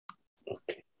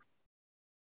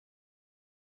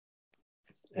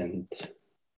And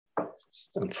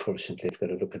unfortunately, I've got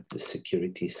to look at the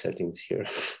security settings here.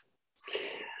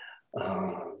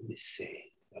 Let me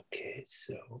see. Okay,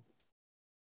 so,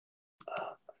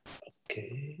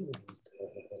 okay, and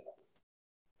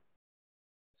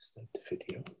start the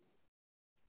video.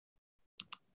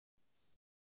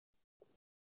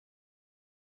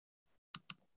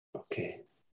 Okay.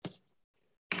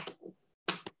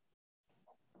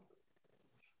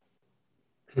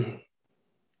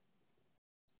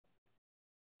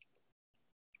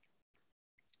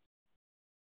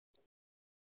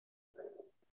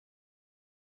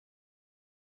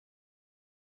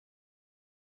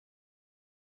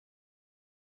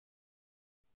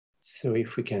 So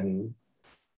if we can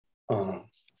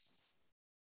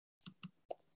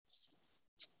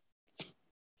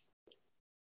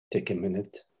take a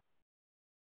minute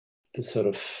to sort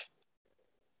of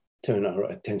turn our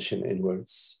attention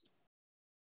inwards,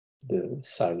 the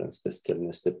silence, the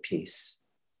stillness, the peace.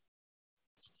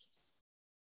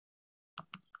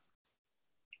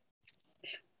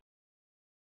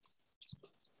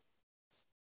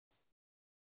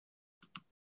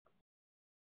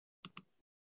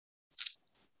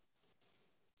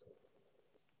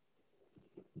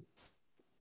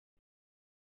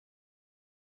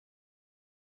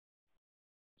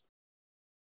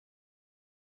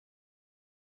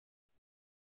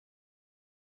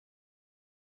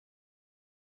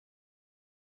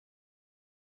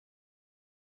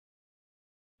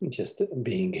 Just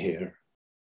being here.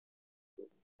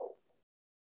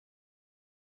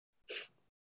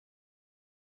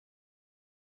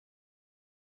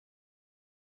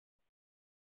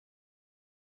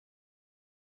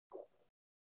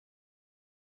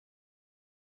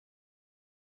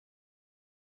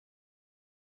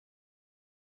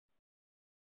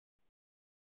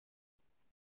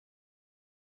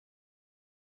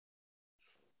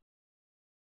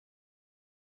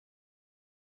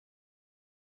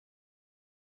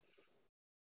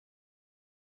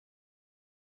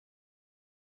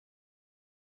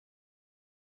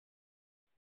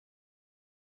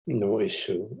 No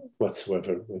issue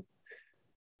whatsoever with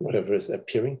whatever is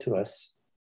appearing to us.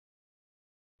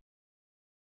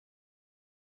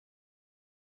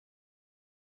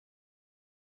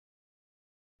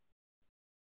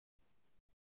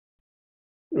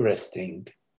 Resting.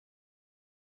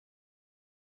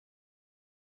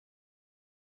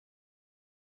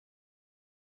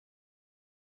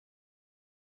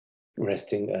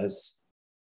 Resting as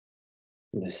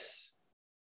this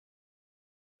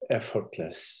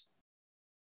effortless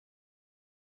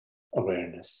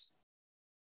awareness.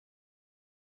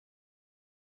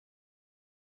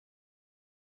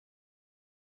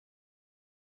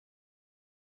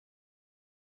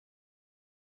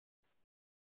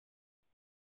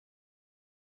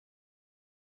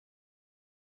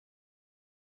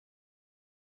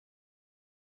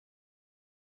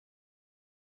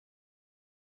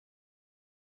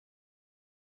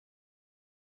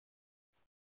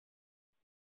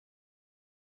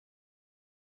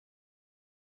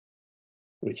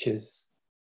 Which is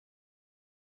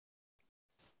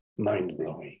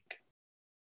mind-blowing.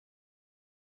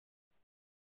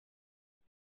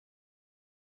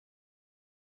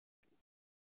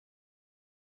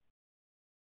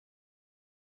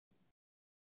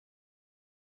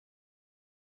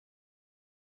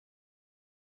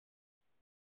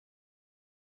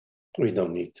 We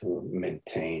don't need to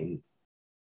maintain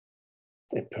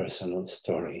a personal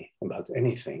story about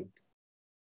anything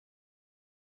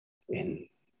in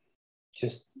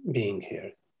just being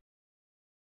here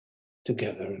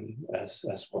together as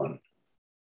one.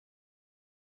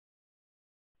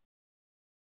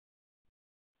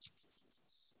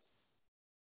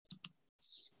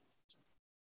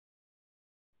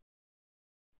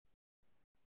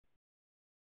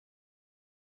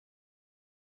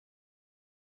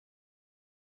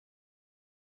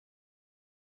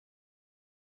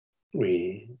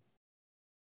 We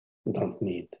don't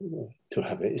need to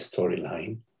have a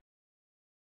storyline.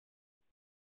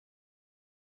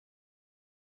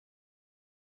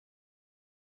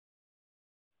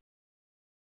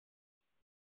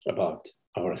 About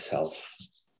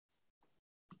ourselves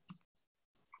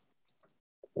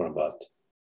or about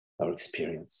our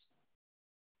experience.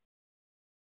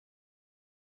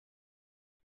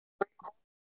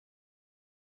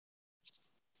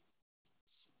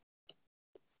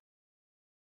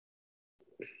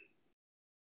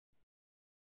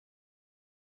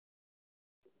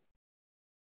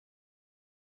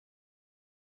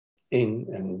 In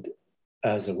and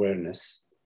as awareness,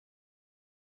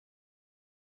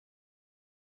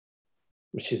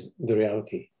 which is the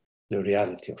reality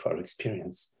of our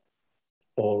experience.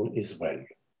 all is well.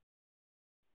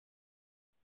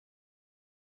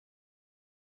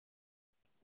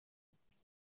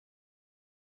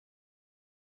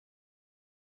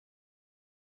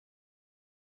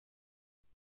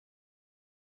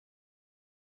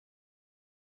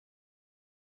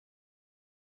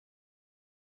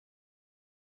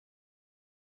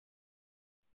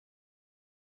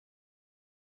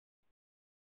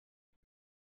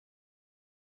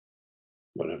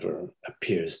 Whatever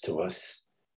appears to us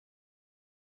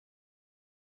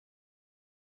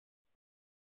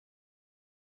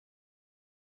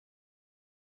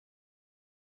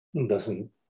doesn't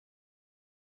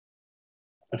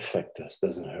affect us,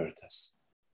 doesn't hurt us.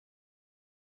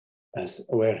 As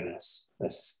awareness,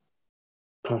 as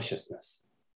consciousness,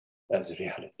 as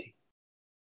reality.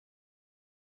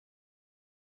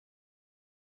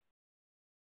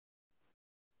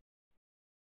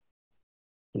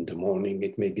 In the morning,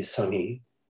 it may be sunny.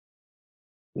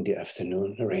 In the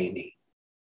afternoon, rainy.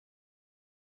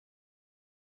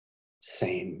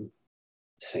 Same.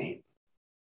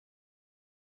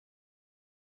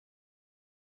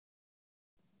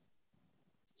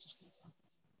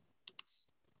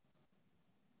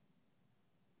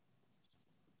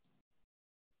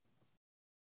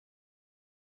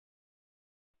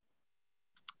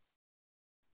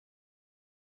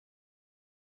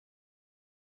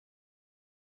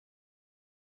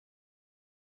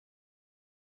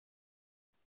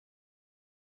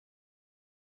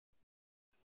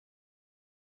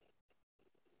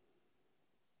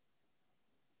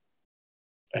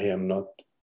 I am not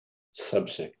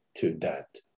subject to that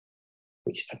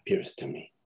which appears to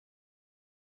me.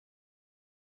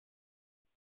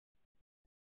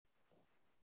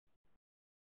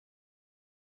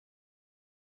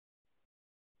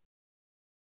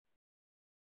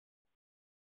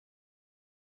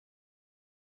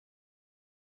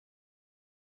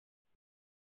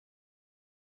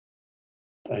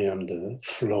 I am the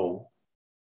flow.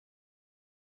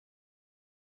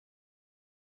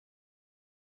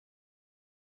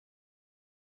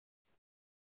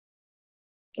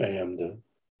 I am the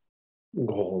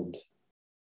gold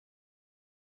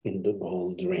in the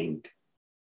gold ring.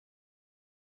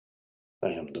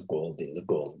 I am the gold in the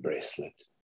gold bracelet.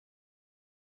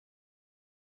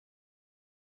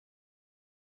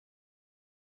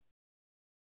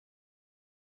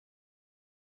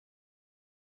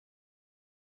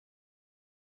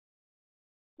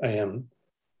 I am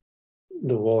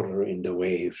the water in the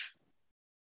wave.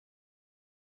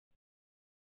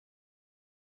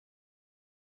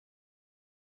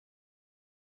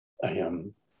 I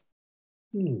am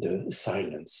the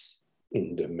silence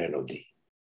in the melody.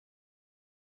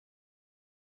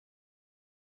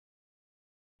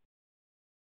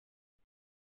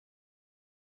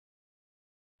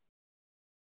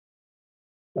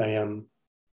 I am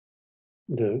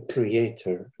the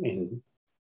creator in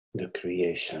the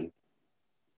creation.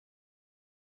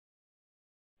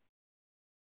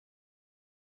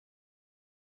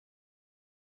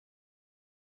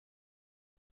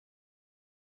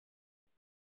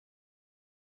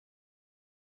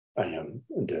 I am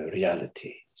the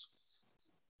reality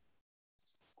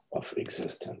of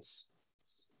existence.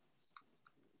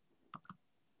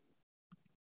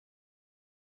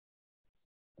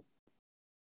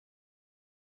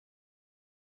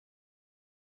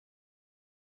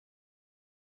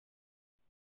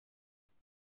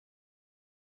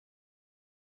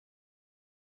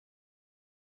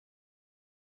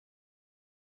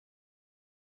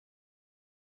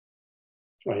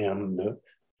 I am the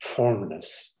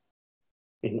formless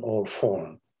in all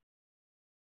form.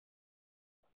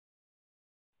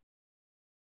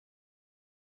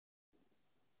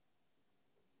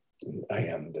 I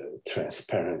am the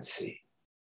transparency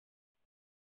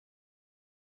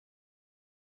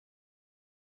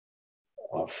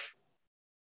of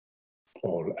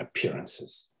all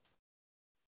appearances.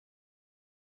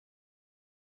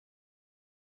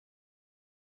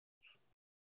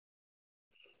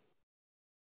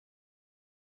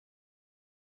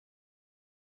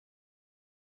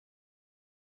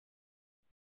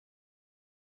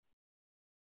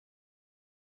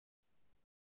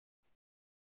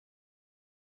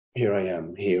 Here I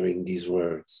am hearing these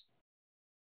words.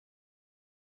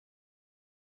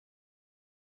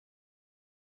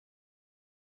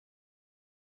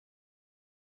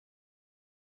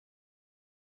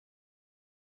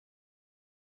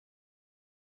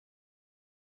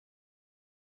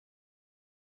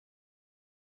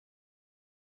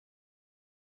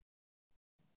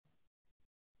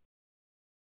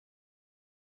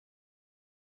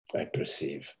 I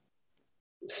perceive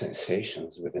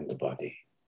sensations within the body.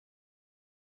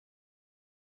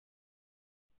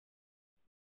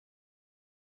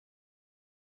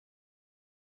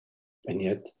 And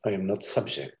yet I am not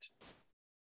subject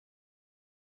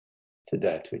to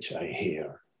that which I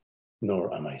hear,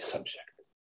 nor am I subject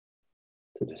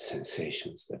to the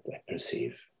sensations that I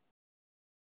perceive.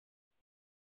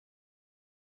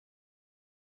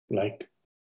 Like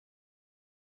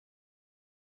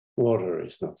water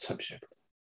is not subject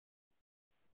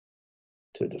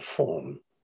to the form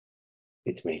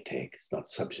it may take, it's not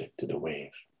subject to the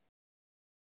wave.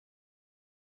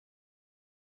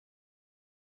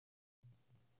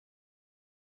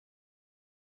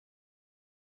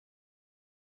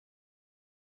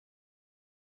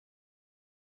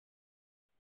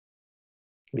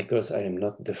 Because I am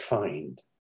not defined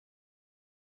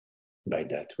by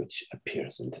that which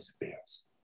appears and disappears.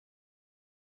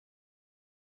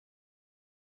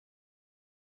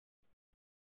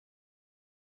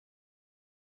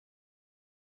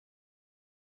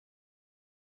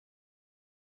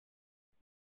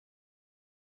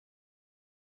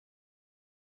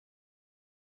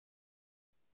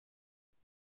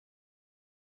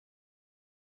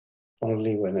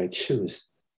 Only when I choose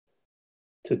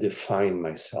to define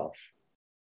myself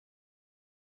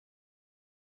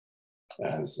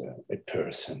as a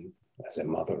person, as a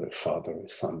mother, a father, a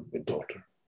son, a daughter,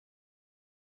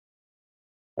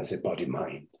 as a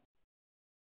body-mind,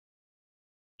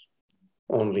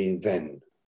 only then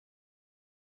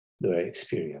do I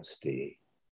experience the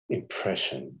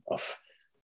impression of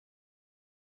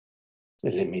a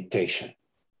limitation.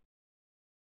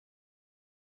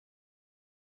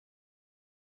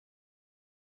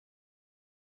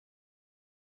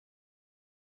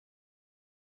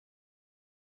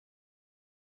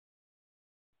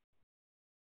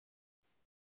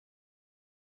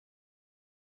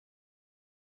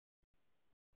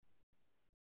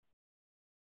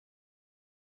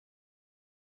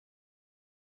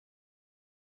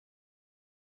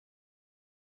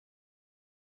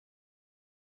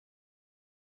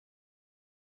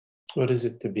 What is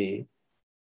it to be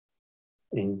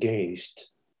engaged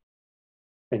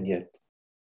and yet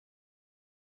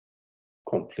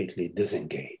completely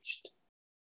disengaged?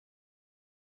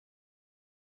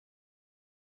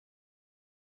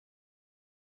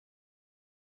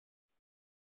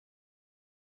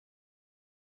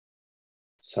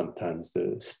 Sometimes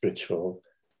the spiritual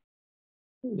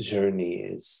journey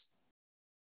is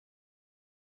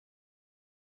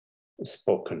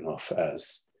spoken of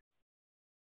as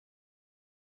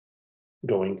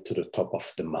going to the top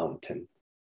of the mountain,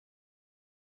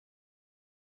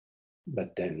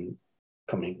 but then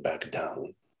coming back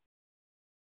down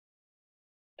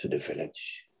to the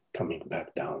village, coming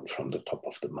back down from the top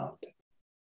of the mountain.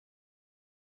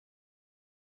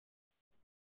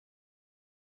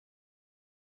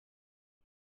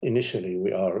 Initially,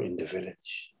 we are in the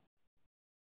village,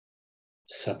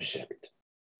 subject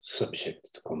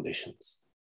to conditions,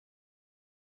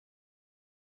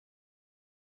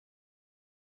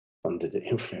 under the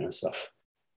influence of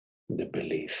the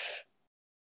belief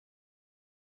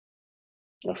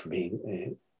of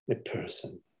being a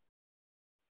person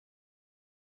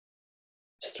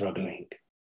struggling.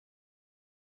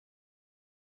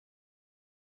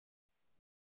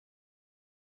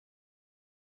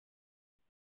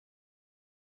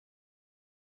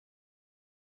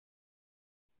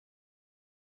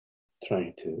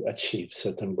 Trying to achieve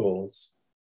certain goals.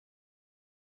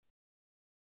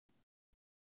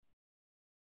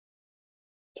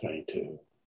 Trying to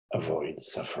avoid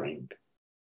suffering.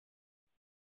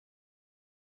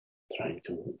 Trying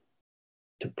to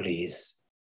please.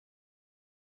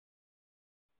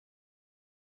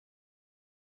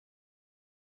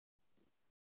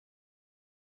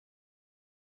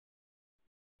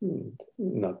 And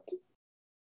not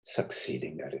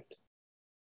succeeding at it.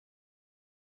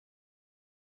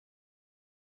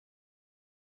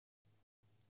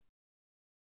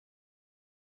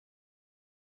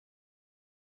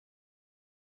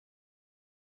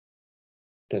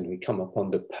 Then we come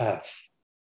upon the path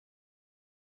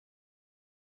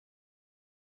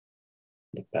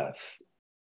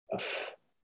of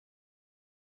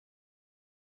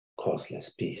causeless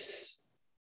peace,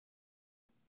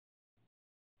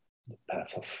 the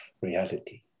path of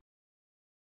reality.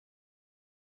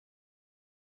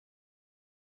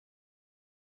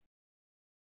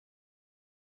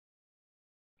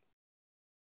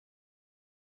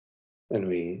 And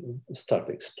we start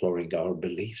exploring our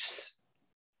beliefs,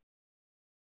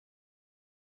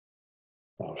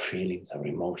 our feelings, our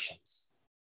emotions,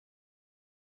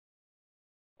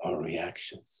 our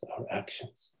reactions, our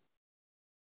actions.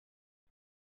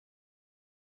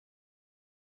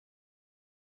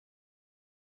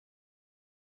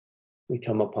 We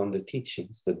come upon the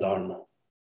teachings, the Dharma,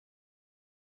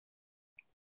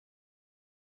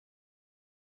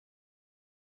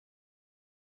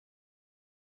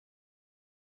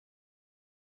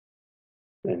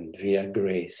 And via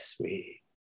grace, we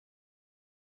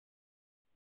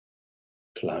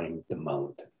climb the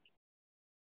mountain.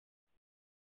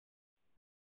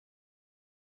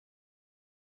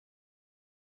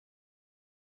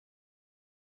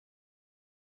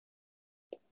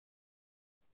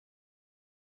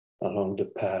 Along the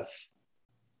path,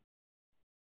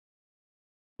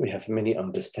 we have many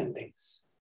understandings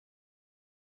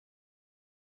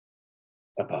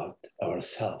about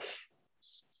ourselves,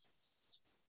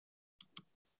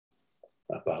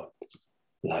 about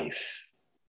life,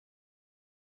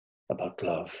 about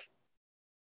love,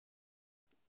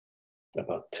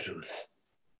 about truth.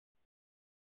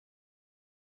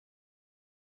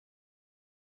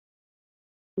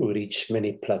 We reach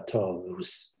many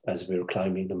plateaus as we're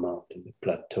climbing the mountain,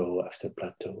 plateau after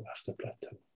plateau after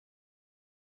plateau.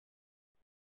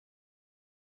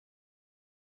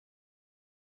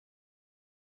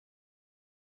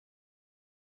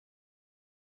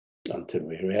 Until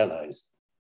we realize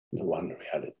the one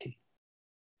reality.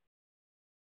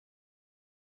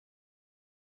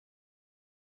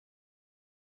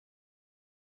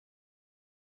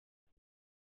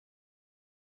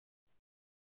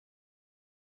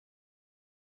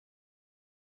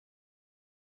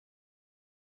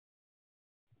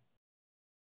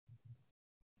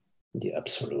 The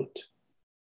absolute,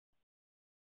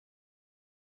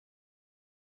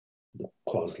 the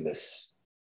causeless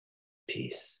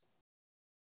peace.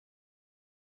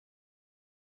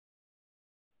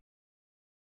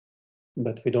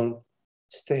 But we don't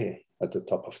stay at the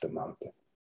top of the mountain.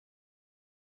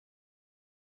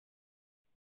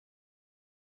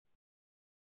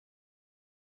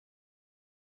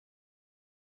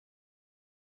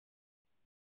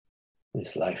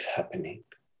 Is life happening?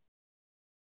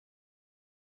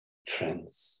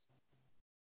 Friends,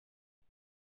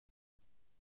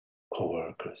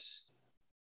 co-workers,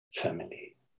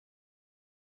 family,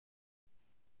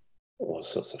 all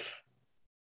sorts of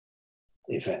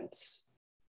events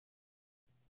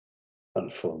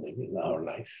unfolding in our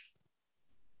life,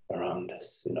 around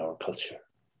us, in our culture.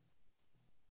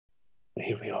 And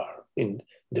here we are in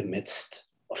the midst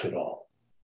of it all.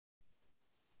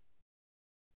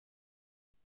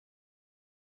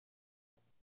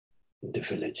 In the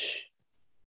village.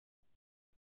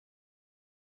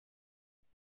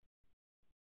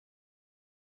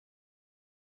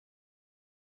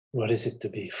 What is it to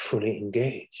be fully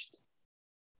engaged?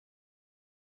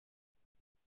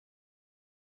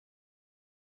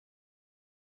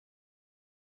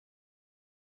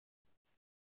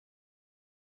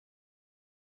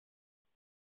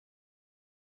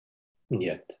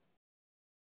 Yet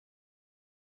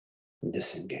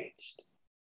disengaged.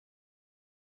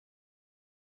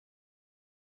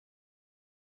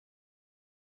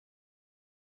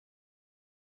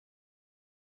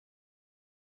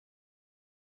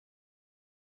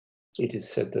 It is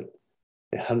said that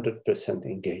 100%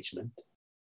 engagement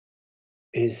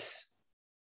is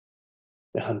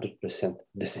 100%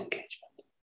 disengagement.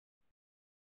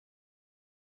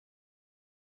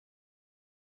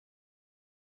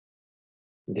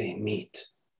 They meet.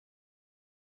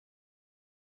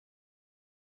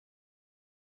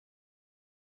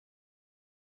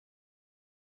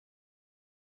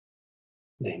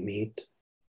 They meet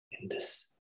in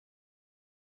this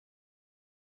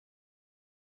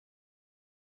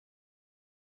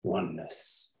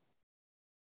oneness,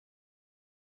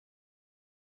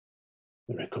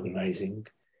 recognizing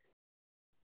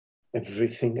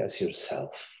everything as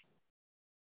yourself.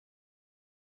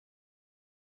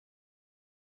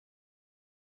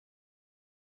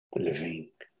 Living,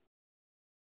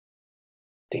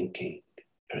 thinking,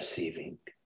 perceiving,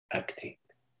 acting,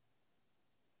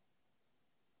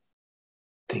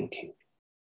 thinking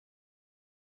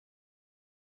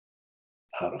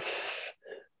out of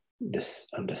this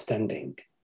understanding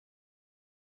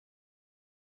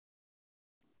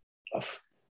of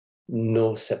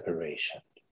no separation.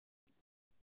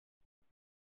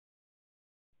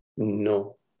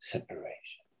 No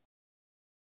separation.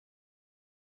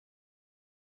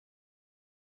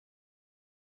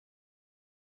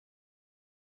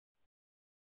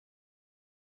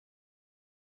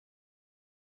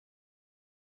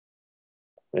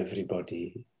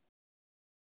 Everybody,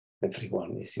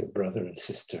 everyone is your brother and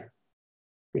sister,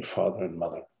 your father and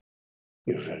mother,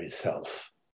 your very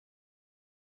self.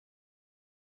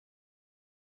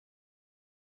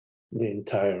 The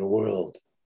entire world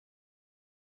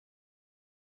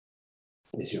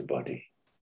is your body.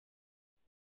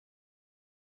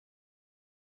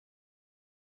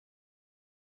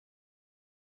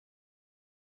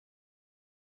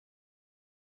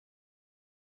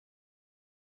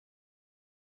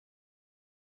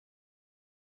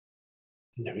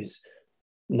 There is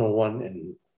no one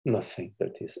and nothing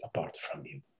that is apart from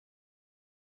you.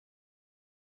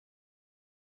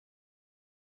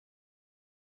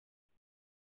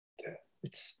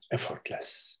 It's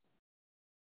effortless.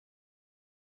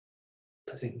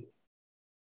 Because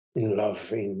in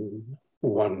love, in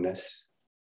oneness,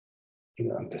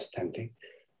 in understanding,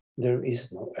 there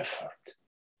is no effort.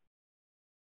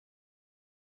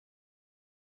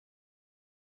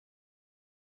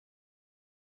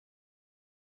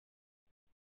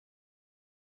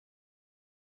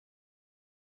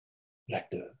 Like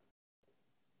the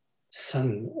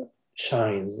sun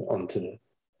shines onto the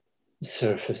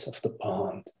surface of the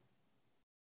pond,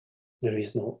 there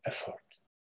is no effort.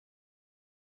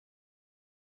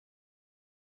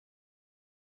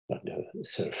 But the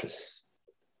surface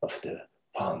of the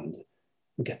pond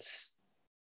gets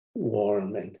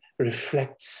warm and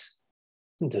reflects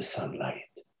the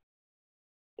sunlight.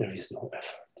 There is no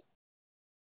effort.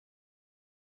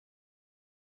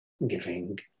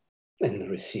 Giving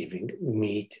and receiving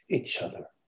meet each other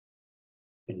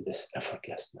in this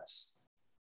effortlessness.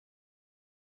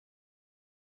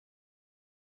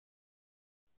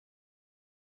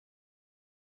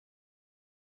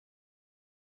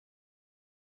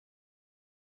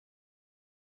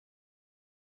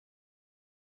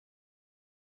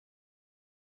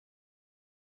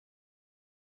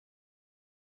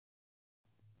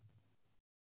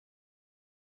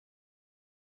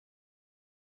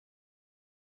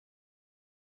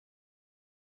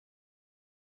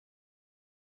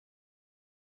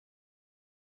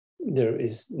 There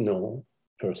is no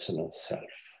personal self.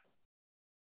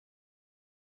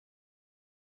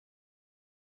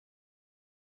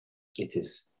 It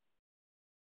is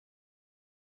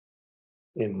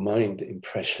a mind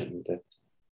impression that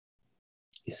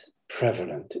is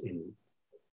prevalent in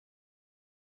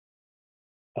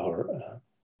our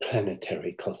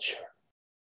planetary culture.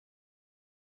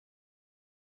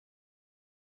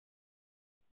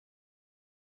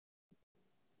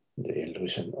 The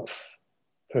illusion of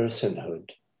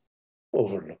personhood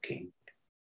overlooking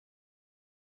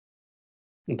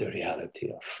the reality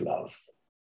of love,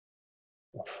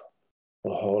 of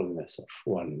wholeness, of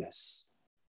oneness.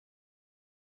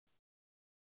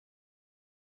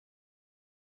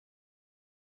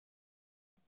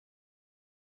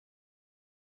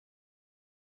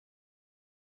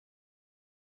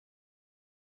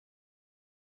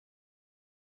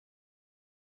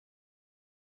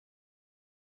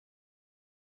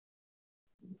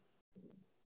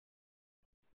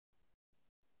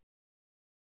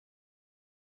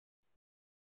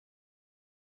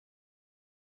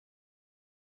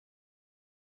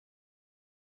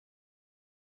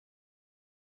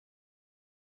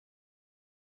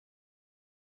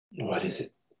 What is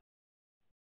it?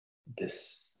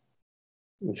 This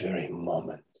very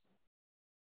moment.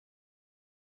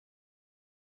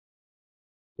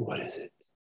 What is it?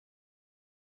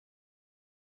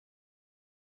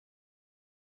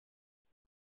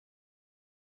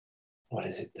 What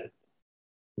is it that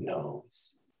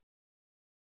knows?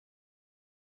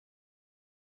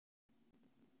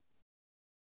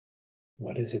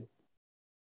 What is it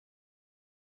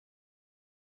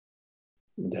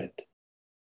that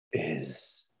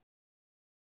is?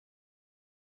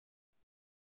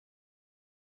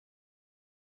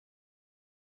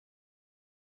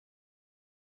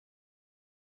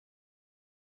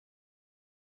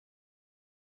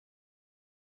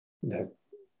 That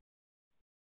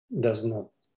does not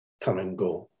come and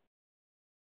go.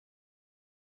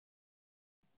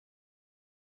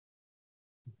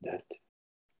 That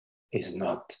is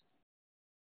not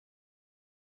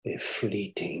a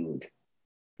fleeting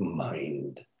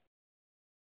mind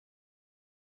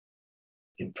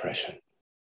impression.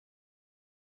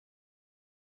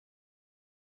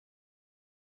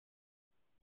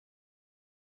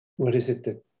 What is it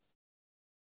that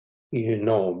you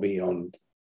know beyond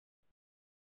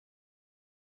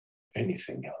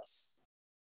anything else?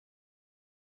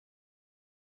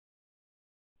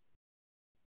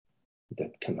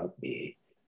 That cannot be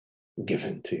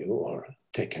given to you or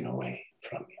taken away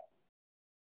from you.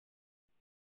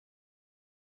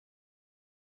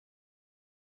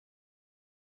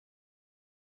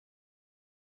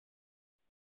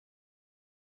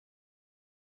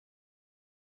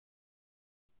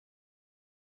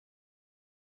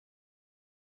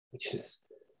 Which is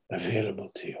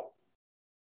available to you.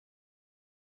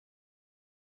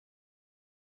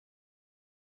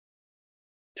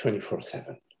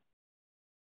 24/7,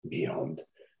 beyond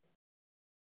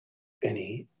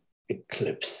any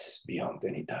eclipse, beyond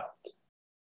any doubt.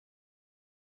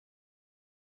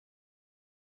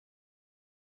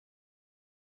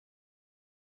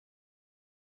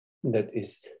 that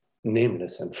is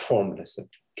nameless and formless, that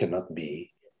cannot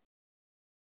be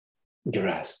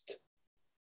grasped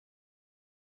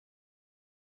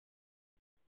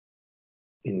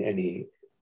in any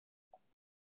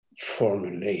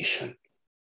formulation.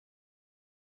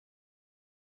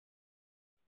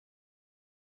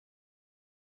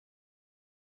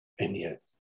 And yet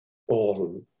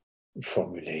all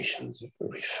formulations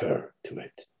refer to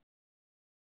it,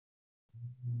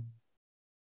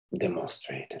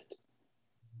 demonstrate it.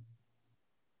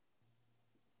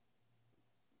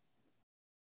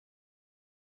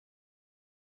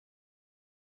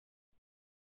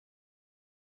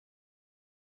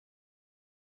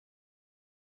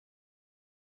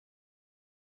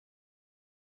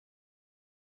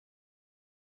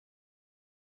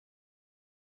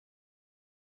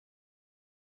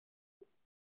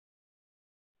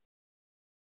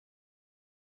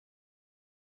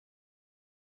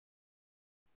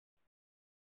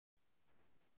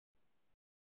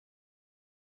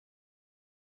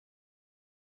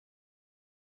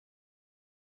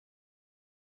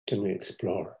 Can we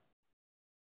explore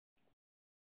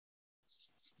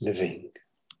living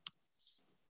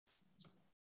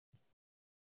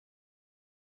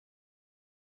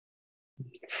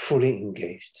fully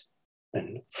engaged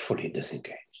and fully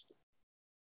disengaged?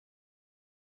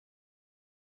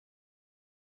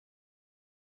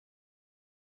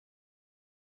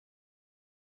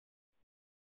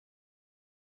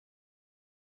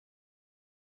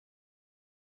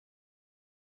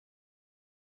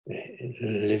 A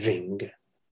living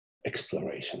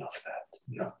exploration of that,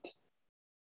 not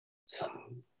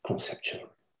some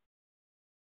conceptual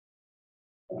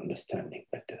understanding,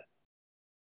 but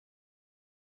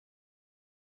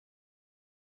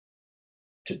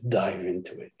to dive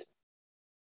into it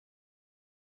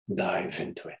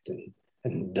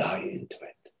and die into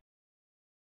it.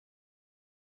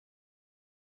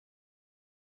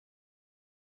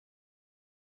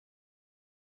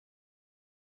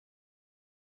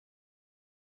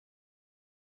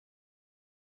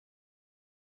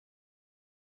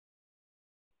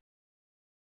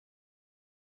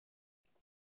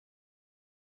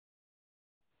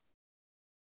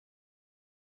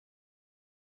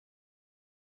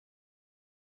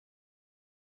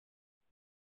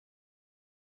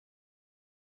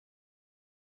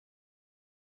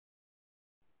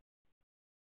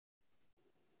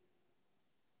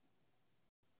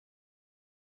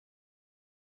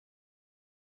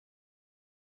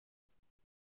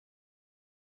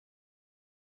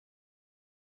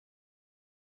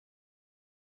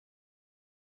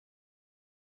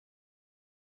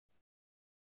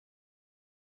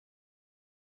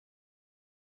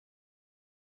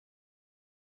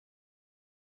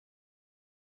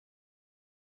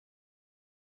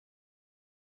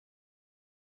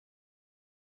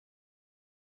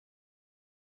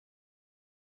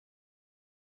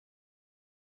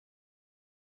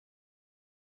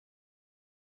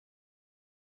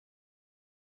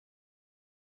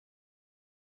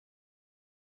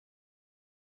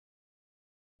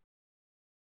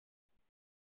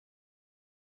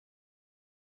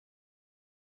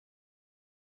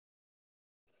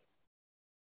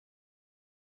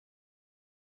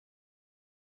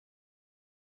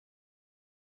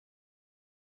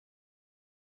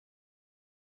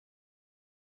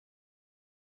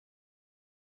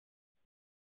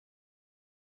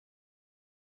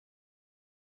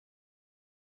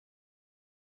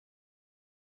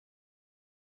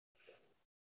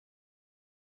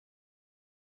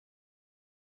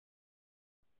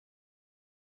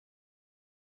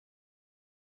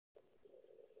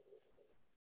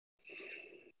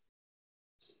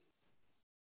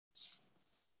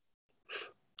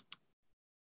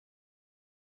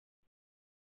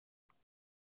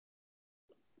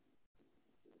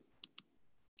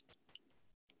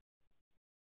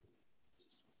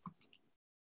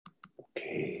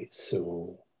 Okay,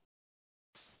 so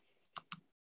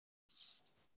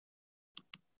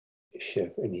if you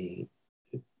have any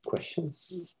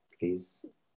questions, please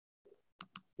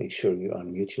make sure you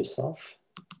unmute yourself.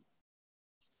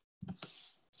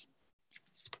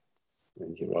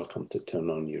 And you're welcome to turn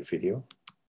on your video.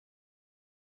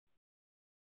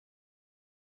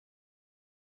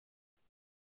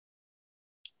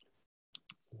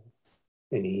 So,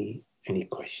 any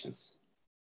questions?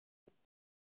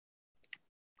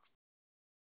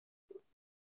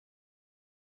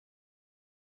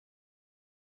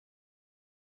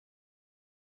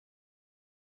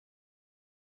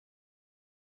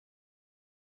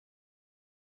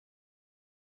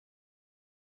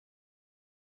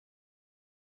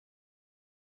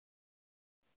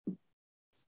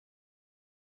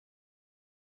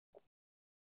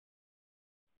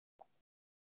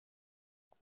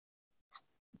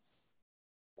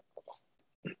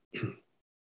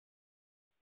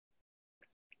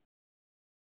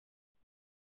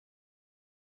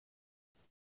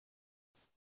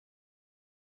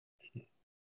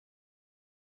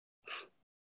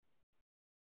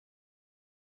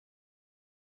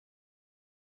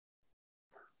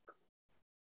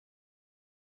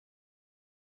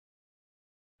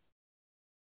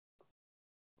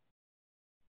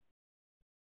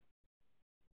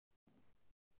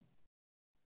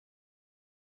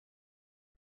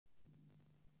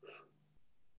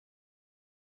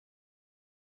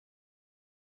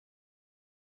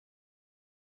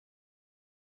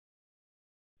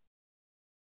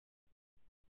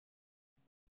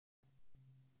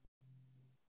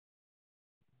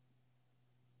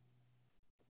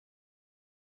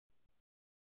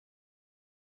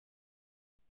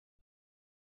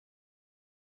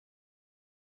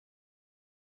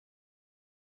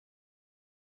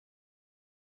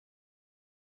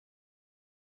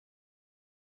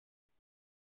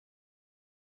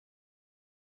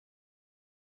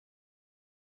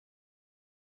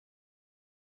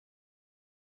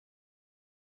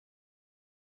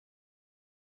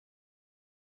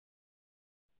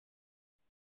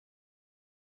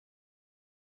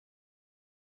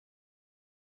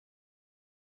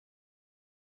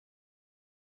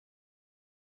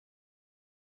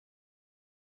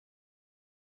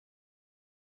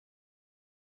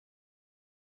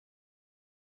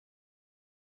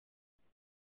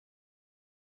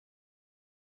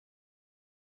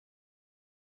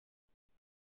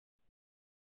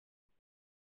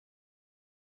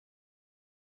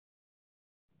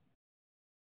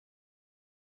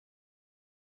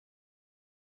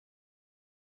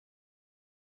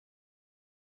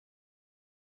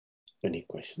 Any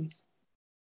questions?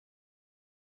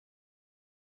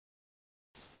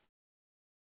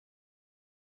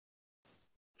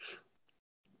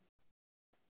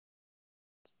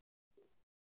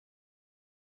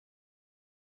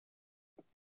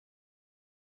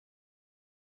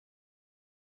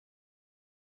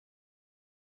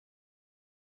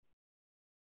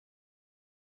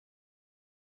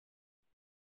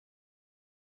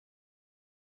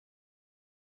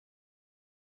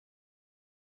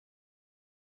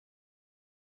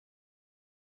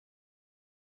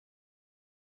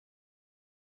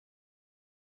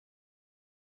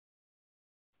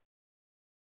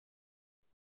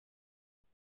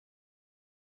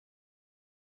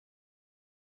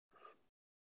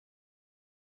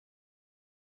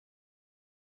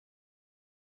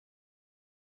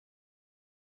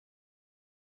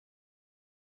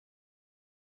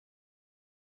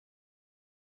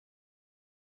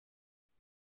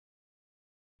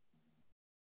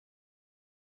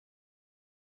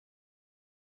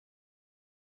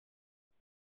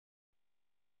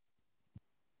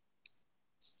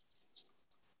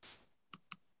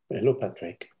 Hello,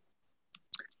 Patrick.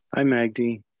 Hi,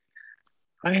 Magdi.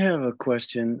 I have a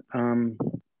question.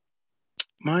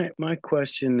 My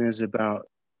question is about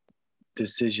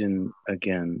decision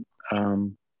again.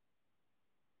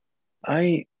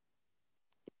 I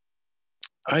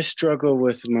struggle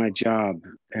with my job,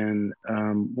 and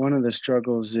one of the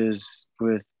struggles is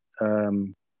with a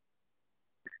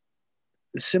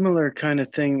similar kind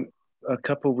of thing a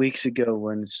couple weeks ago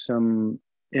when some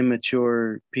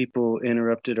immature people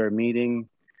interrupted our meeting.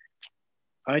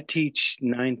 I teach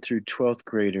 9th through 12th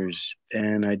graders,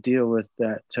 and I deal with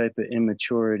that type of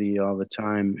immaturity all the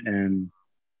time.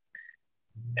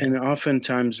 And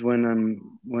oftentimes when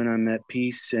I'm at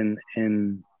peace and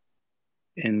in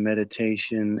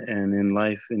meditation and in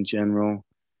life in general,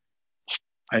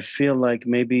 I feel like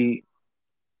maybe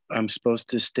I'm supposed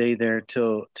to stay there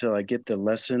till I get the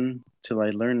lesson, till I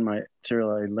learn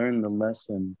the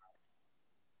lesson.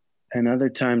 And other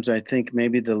times I think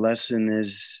maybe the lesson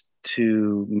is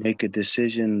to make a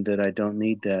decision that I don't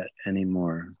need that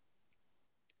anymore.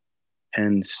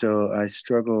 And so I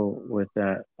struggle with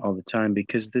that all the time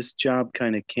because this job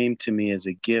kind of came to me as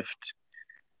a gift.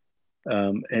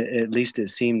 At least it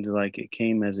seemed like it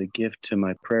came as a gift to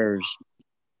my prayers.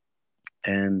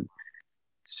 And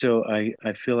so I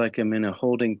feel like I'm in a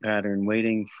holding pattern,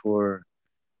 waiting for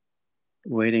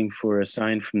a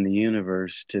sign from the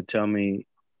universe to tell me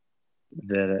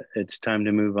that it's time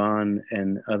to move on.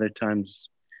 And other times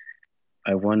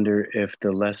I wonder if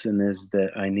the lesson is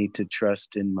that I need to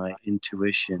trust in my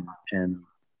intuition and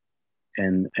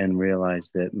realize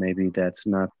that maybe that's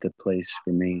not the place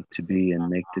for me to be and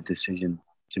make the decision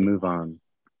to move on.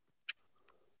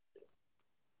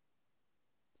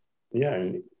 Yeah,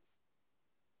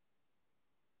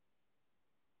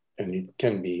 and it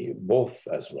can be both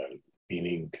as well,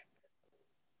 meaning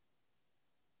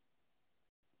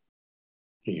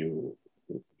you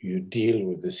deal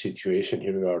with the situation.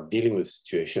 Here you are dealing with the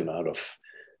situation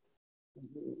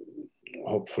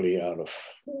hopefully out of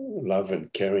love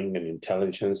and caring and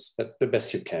intelligence, but the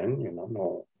best you can,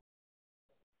 no,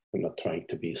 we're not trying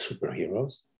to be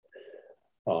superheroes.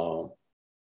 But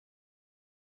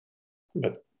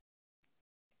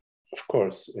of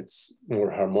course, it's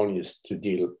more harmonious to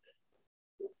deal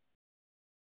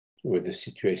with the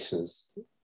situations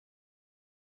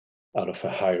out of a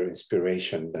higher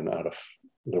inspiration than out of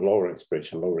the lower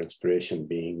inspiration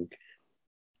being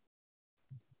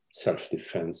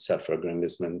self-defense,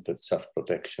 self-aggrandizement,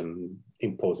 self-protection,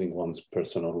 imposing one's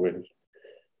personal will.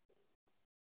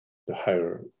 The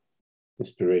higher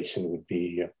inspiration would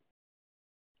be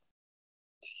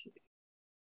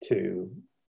to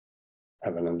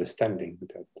have an understanding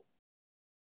that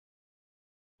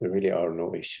there really are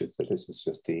no issues, that this is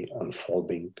just the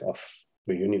unfolding of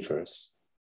the universe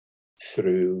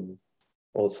through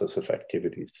all sorts of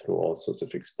activities, through all sorts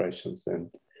of expressions,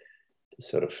 and to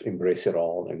sort of embrace it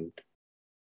all and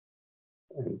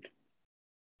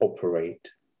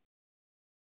operate,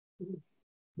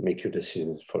 make your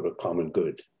decisions for the common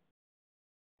good.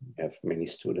 You have many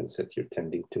students that you're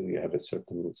tending to, you have a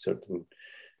certain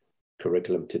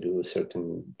curriculum to do, a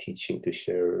certain teaching to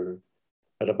share,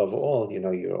 but above all,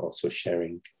 you're also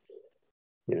sharing,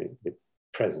 the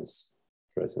presence,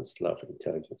 love,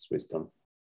 intelligence, wisdom.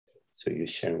 So you're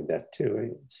sharing that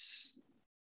too.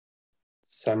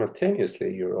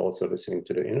 Simultaneously, you're also listening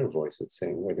to the inner voice that's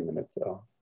saying, wait a minute, do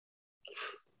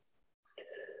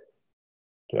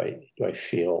I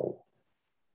feel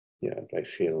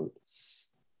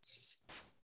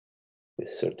this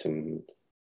certain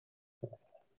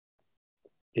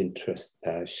interest,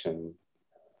 passion,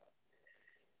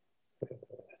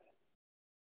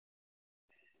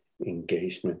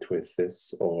 engagement with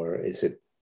this, or is it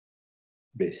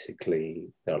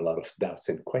basically there are a lot of doubts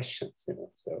and questions,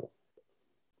 so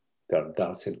there are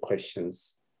doubts and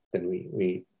questions, then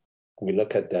we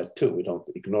look at that too. We don't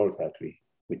ignore that. We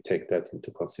take that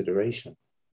into consideration.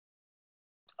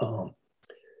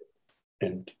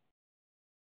 And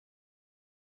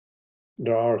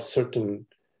there are certain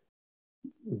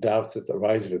doubts that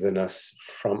arise within us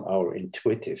from our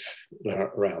intuitive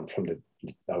realm, from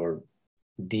our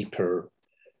deeper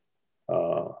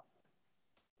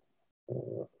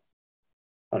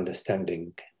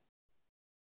understanding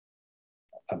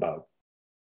about,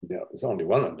 there's only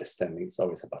one understanding, it's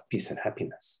always about peace and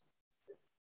happiness.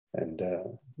 And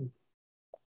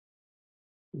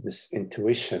this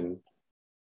intuition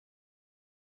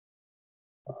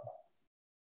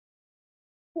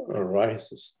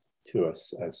arises to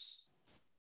us as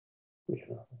a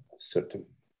certain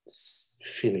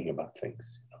feeling about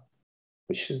things,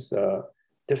 which is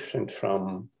different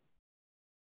from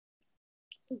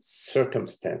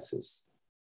circumstances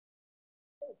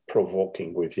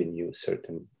provoking within you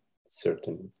certain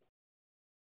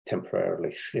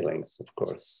temporarily feelings. Of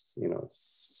course,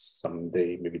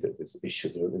 someday maybe there was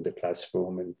issues in the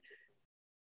classroom, and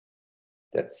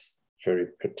that's very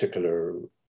particular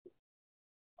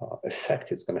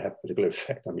effect. It's going to have a particular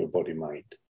effect on your body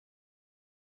mind.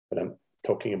 But I'm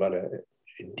talking about a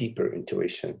deeper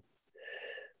intuition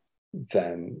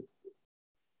than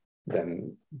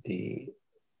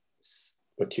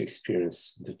what you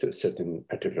experience due to a certain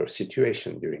particular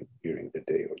situation during the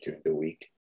day or during the week.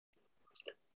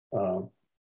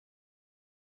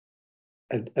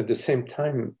 At the same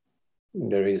time,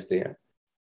 there is the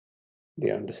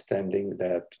understanding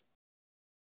that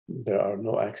there are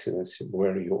no accidents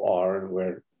where you are and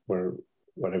where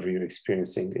whatever you're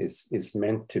experiencing is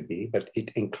meant to be, but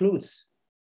it includes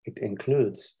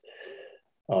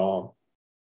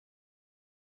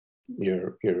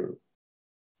your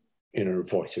inner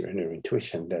voice, your inner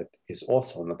intuition that is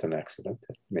also not an accident.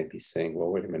 That may be saying, well,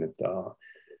 wait a minute,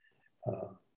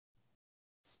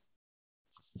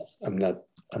 I'm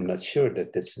not sure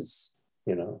that this is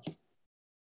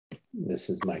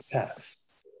my path.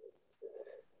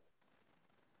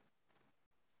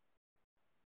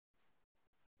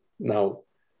 Now,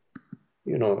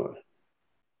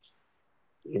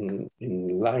 in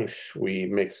life, we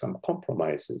make some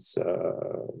compromises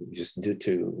just due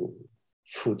to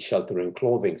food, shelter, and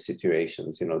clothing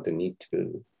situations. The need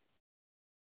to,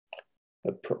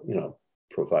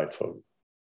 provide for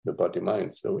the body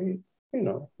mind. So we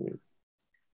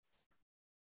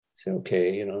say,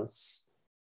 okay,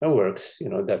 that works.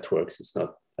 That works. It's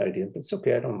not ideal, but it's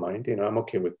okay. I don't mind. I'm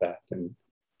okay with that, and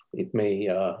it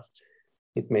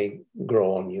may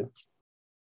grow on you.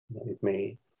 It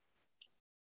may.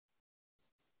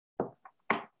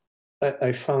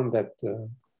 I found that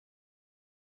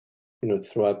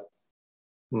throughout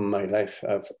my life,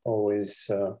 I've always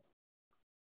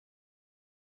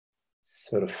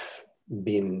sort of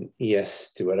been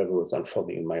yes to whatever was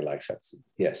unfolding in my life.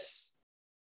 Yes,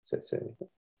 so say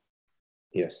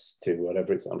yes to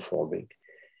whatever is unfolding,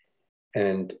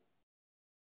 and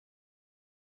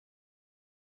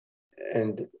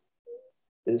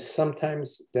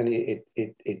sometimes then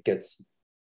it gets,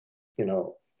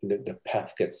 the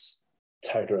path gets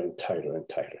tighter and tighter and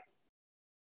tighter.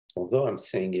 Although I'm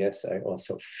saying yes, I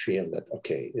also feel that,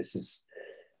 okay, this is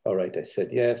all right. I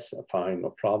said yes, fine, no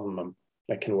problem.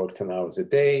 I can work 10 hours a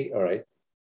day. All right.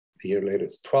 A year later,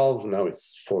 it's 12. Now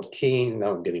it's 14.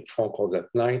 Now I'm getting phone calls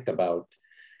at night about,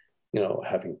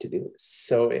 having to do this.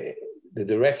 So the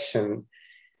direction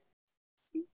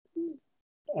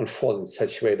unfolds in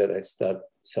such a way that I start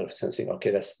sort of sensing,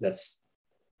 okay, that's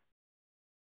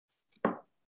I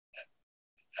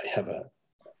have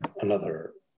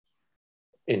another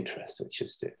interest, which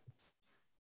is to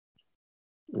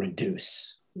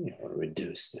reduce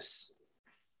this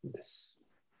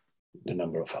the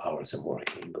number of hours I'm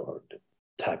working, or the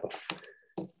type of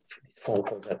phone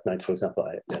calls at night, for example.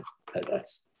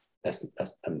 That's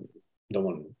I don't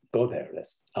want to go there.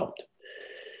 That's out.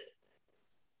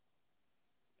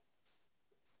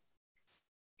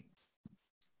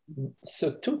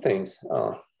 So two things.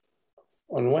 On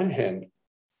one hand,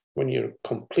 when you're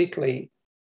completely,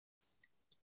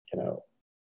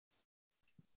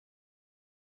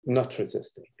 not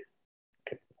resisting.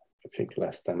 Okay. I think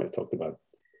last time I talked about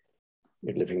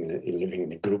you're living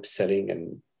in a group setting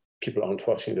and people aren't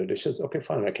washing their dishes. Okay,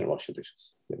 fine, I can wash the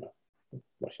dishes.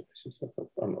 Wash the dishes.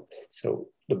 So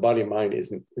the body mind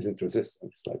isn't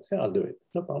resistant. It's like, say, I'll do it.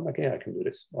 No problem. Okay, I can do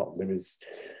this. Well, there is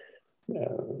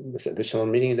this additional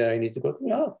meeting that I need to go to.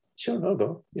 Yeah, sure, I'll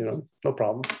go. No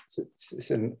problem.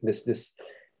 This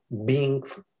being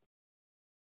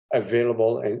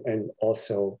available and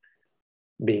also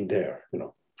being there,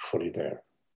 fully there.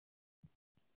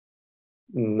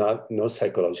 No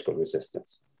psychological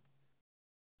resistance.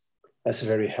 That's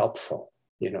very helpful,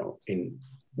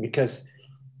 because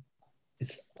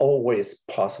it's always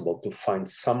possible to find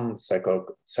some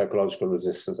psychological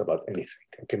resistance about anything.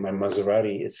 Okay, my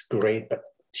Maserati is great, but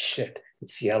shit,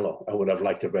 it's yellow. I would have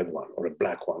liked a red one or a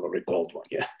black one or a gold one.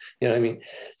 Yeah, you know what I mean?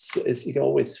 So you can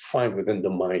always find within the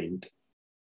mind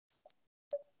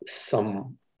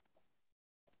some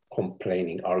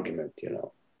complaining argument,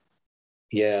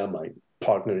 Yeah, my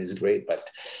partner is great, but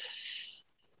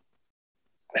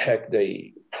heck,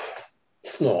 they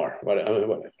snore,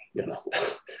 whatever.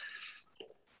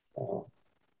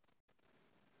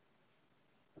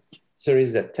 So there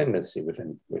is that tendency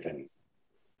within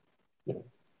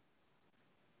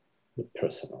the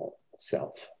personal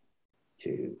self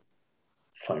to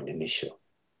find an issue.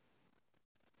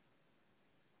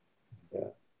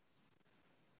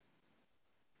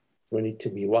 We need to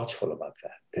be watchful about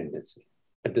that tendency.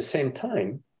 At the same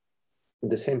time,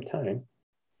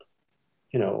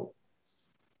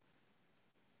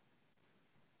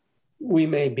 we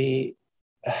may be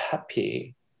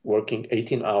happy working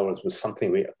 18 hours with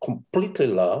something we completely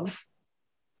love,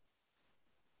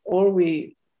 or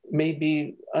we may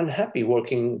be unhappy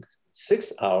working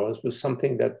 6 hours with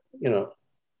something that,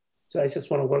 so I just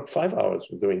want to work 5 hours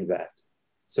with doing that.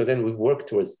 So then we work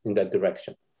in that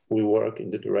direction. We work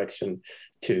in the direction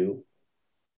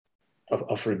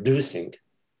of reducing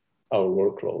our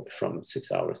workload from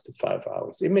 6 hours to 5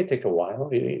 hours. It may take a while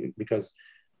because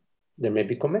there may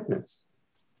be commitments.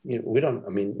 You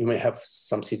may have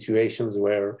some situations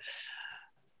where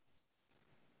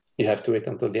you have to wait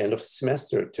until the end of the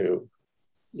semester to,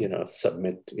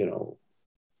 submit,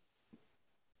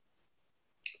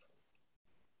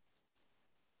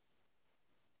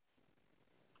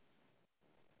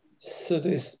 So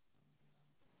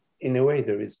in a way,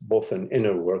 there is both an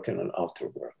inner work and an outer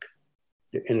work.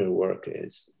 The inner work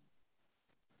is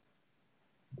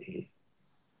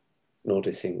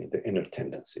noticing the inner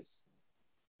tendencies.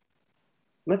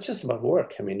 Not just about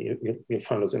work. You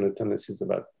find those inner tendencies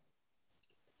about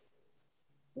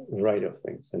a variety of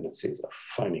things, tendencies of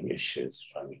finding issues,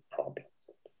 finding problems.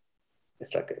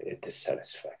 It's like a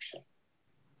dissatisfaction.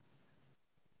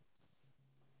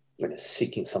 And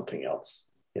seeking something else,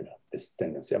 this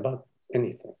tendency about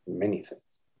anything, many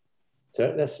things. So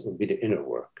that would be the inner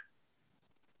work.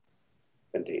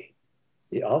 And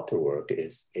the outer work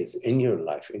is in your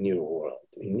life, in your world,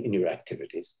 in your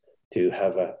activities, to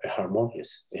have a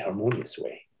harmonious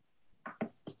way.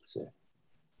 So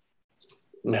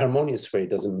a harmonious way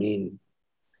doesn't mean,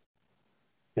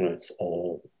 it's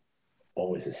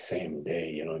always the same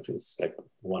day, it's like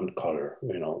one color,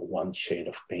 one shade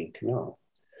of pink. No.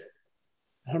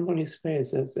 Harmonious way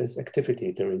is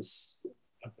activity. There is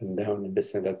up and down and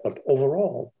this and that, but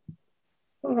overall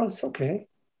it's okay.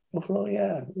 Overall,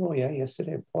 yeah. Oh yeah,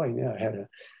 yesterday, boy, yeah, I had to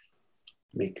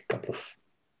make a couple of,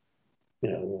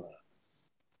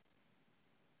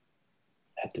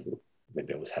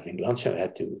 maybe I was having lunch and I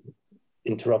had to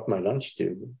interrupt my lunch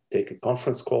to take a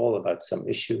conference call about some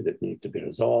issue that needed to be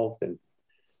resolved. And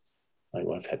my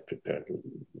wife had prepared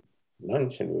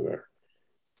lunch and we were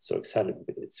so excited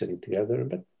sitting together,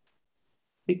 but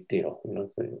big deal,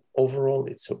 so overall,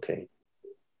 it's okay.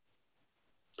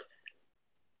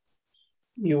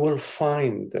 You will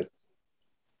find that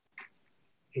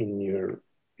in your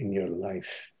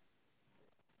life,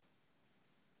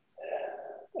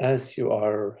 as you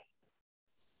are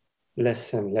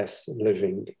less and less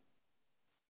living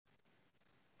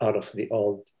out of the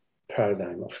old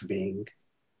paradigm of being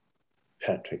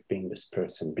Patrick, being this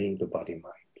person, being the body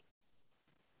mind,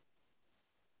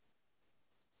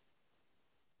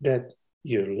 that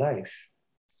your life,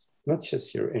 not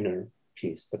just your inner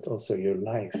peace, but also your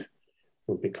life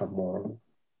will become more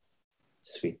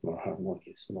sweet, more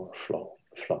harmonious, more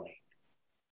flowing.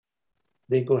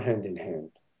 They go hand in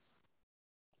hand.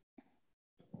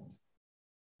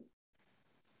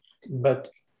 But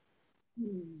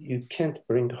you can't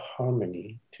bring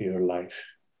harmony to your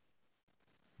life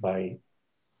by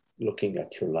looking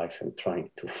at your life and trying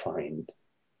to find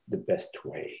the best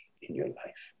way in your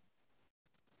life.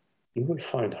 You will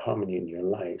find harmony in your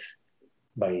life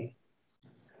by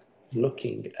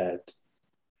looking at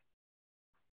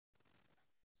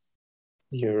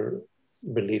your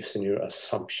beliefs and your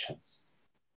assumptions,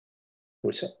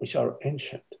 which are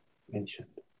ancient.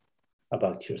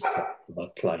 about yourself,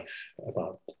 about life,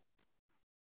 about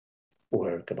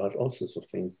work, about all sorts of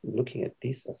things, looking at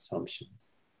these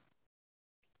assumptions.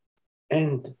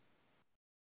 And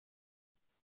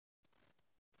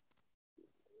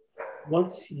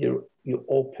once you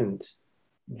opened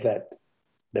that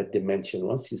dimension,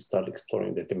 once you start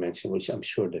exploring the dimension, which I'm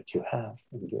sure that you have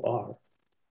and you are,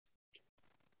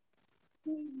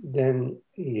 then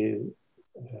you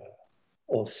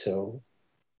also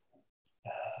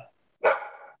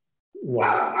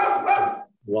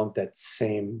want that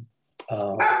same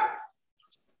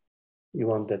you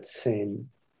want that same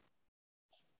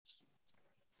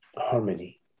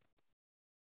harmony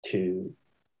to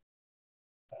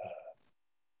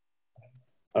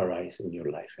arise in your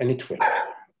life, and it will.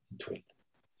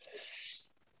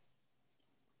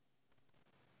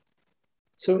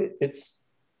 So it's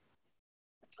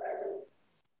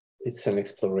an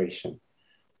exploration.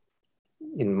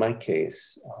 In my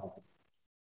case,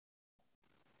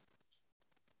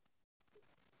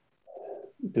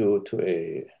 due to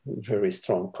a very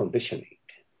strong conditioning,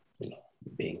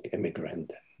 being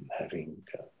immigrant, having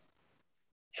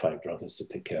 5 brothers to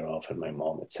take care of, and my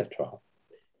mom, etc.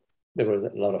 There was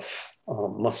a lot of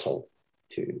muscle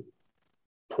to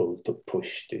pull, to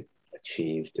push, to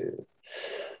achieve, to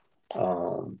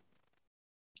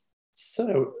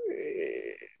so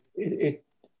it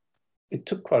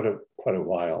took quite a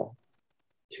while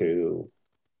to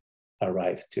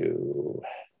arrive to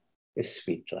a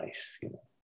sweet life,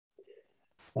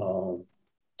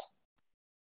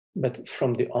 but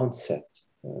from the onset,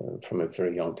 from a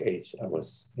very young age, I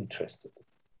was interested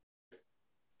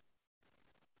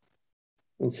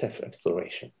in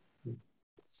self-exploration.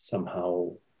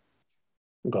 Somehow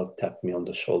God tapped me on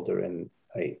the shoulder, and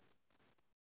I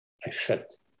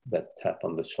felt that tap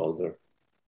on the shoulder.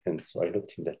 And so I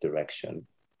looked in that direction,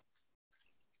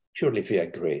 purely via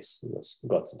grace. It was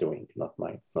God's doing, not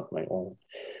my own.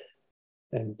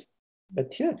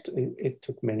 But yet it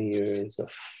took many years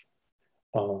of,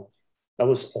 I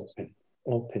was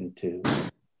open to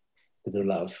the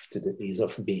love, to the ease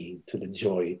of being, to the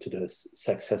joy, to the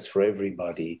success for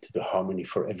everybody, to the harmony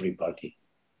for everybody.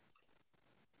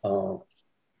 Let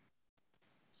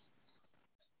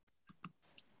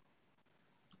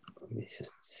me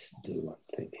just do one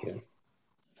thing here.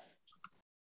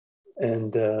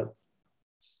 And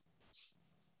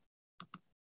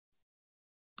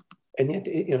yet,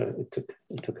 it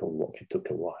took a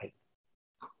while.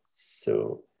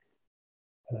 So,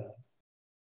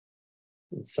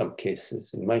 in some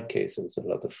cases, in my case, it was a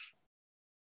lot of,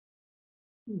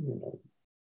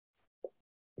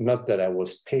 not that I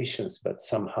was patient, but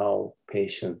somehow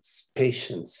patience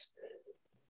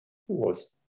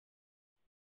was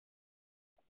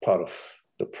part of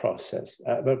the process.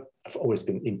 But I've always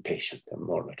been impatient. I'm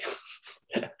more like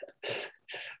I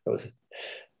was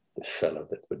the fellow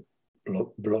that would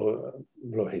blow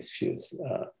his fuse.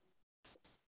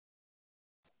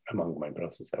 Among my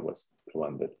brothers, I was the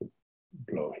one that would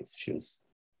blow his fuse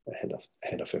ahead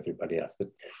of everybody else.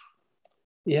 But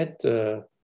yet, there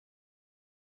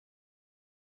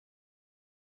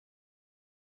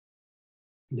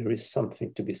is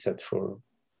something to be said for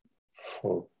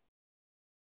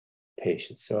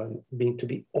patience. So to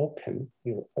be open,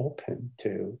 you're open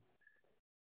to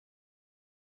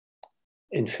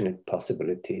infinite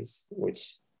possibilities,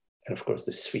 and of course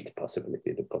the sweet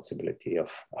possibility, the possibility of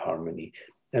harmony,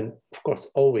 and of course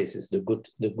always is the good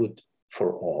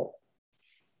for all.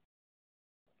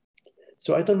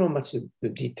 So I don't know much the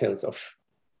details of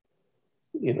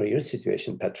your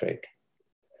situation, Patrick.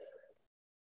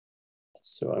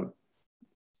 So I'm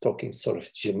talking sort of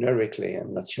generically.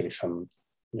 I'm not sure if I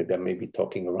may be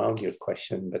talking around your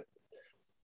question, but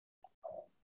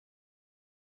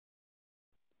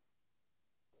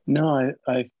no,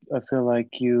 I feel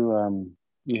like you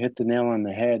hit the nail on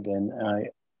the head, and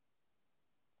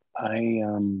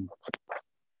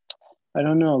I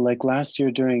don't know, like last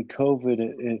year during COVID,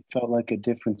 it felt like a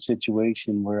different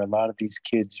situation where a lot of these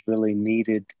kids really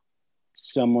needed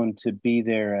someone to be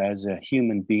there as a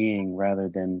human being rather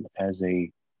than as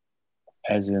an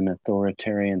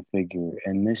authoritarian figure.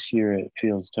 And this year it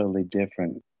feels totally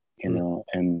different,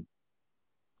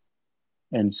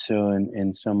 and so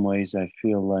in some ways I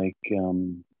feel like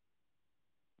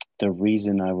the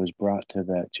reason I was brought to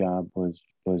that job was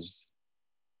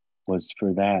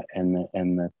for that, and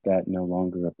that no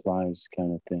longer applies,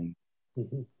 kind of thing.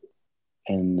 Mm-hmm.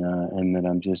 And that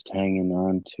I'm just hanging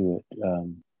on to it.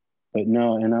 But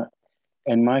no,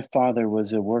 and my father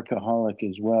was a workaholic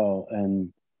as well,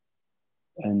 and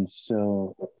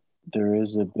so there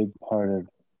is a big part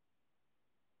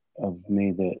of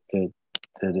me that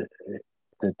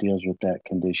that deals with that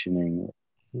conditioning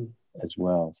as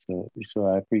well. So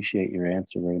I appreciate your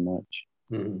answer very much.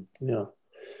 Yeah.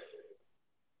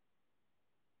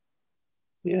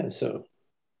 Yeah, so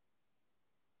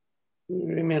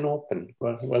remain open.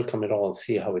 Well, welcome it all.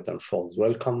 See how it unfolds.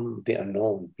 Welcome the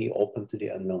unknown. Be open to the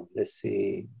unknown. Let's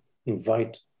see.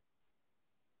 Invite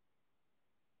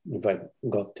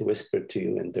God to whisper to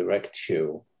you and direct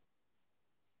you.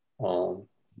 And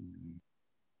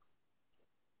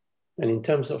in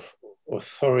terms of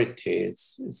authority,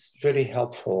 it's very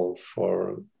helpful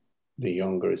for the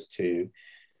youngers to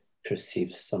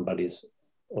perceive somebody's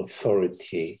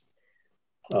authority.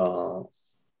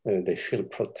 They feel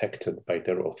protected by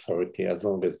their authority as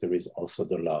long as there is also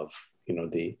the love,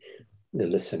 the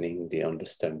listening, the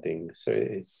understanding. So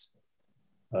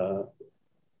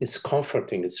it's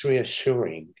comforting, it's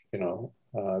reassuring,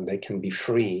 they can be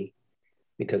free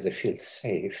because they feel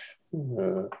safe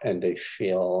and they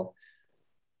feel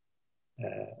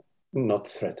not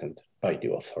threatened by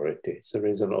the authority. So there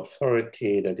is an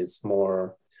authority that is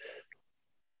more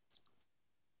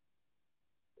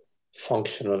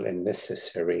functional and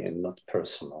necessary and not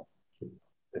personal.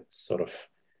 That's sort of,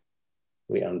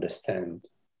 we understand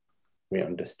it. We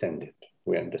understand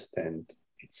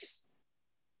its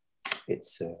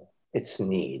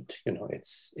need,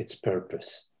 its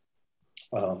purpose.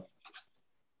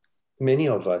 Many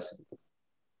of us,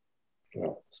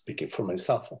 speaking for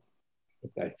myself,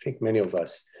 I think many of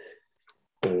us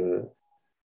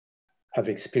have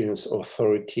experienced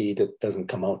authority that doesn't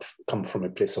come from a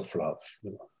place of love.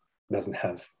 Doesn't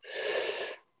have,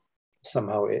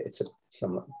 somehow it's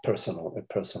some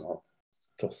personal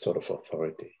sort of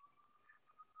authority.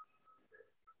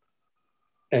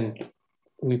 And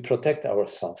we protect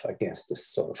ourselves against this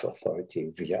sort of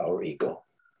authority via our ego.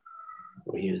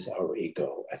 We use our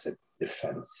ego as a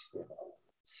defense,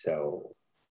 So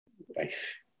I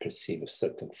perceive a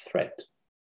certain threat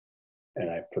and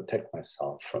I protect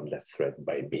myself from that threat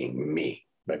by being me,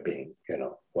 by being,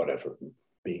 whatever,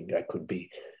 I could be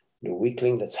the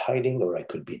weakling that's hiding, or I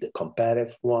could be the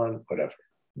combative one, whatever.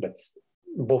 But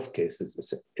in both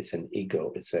cases, it's an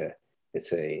ego. It's a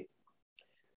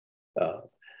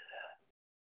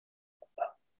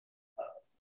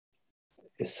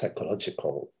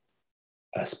psychological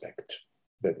aspect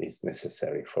that is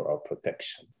necessary for our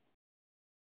protection.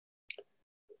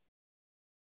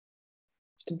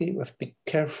 We have to be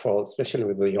careful, especially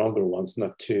with the younger ones,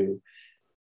 not to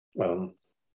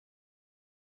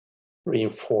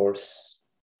reinforce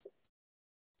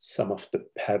some of the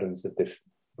patterns that they've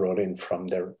brought in from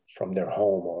their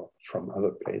home or from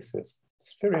other places.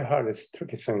 It's very hard. It's a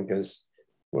tricky thing because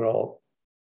we're all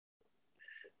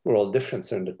different.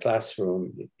 So in the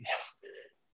classroom,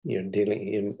 you're dealing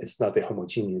in, it's not a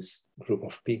homogeneous group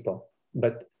of people,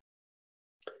 but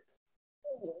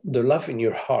the love in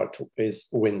your heart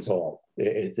wins all.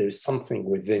 There's something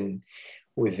within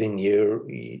your,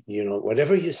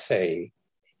 whatever you say,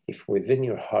 if within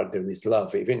your heart there is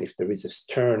love, even if there is a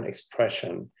stern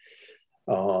expression,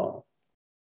 but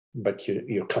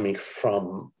you're coming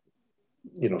from,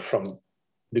 from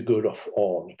the good of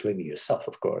all, including yourself,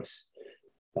 of course,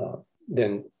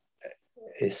 then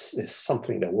is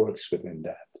something that works within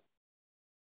that.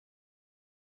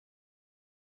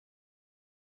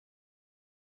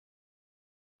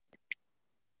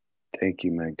 Thank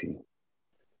you, Magdi.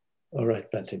 All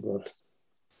right, Patrick. Good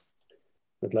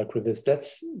luck with this.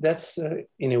 That's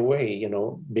in a way,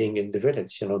 being in the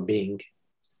village, being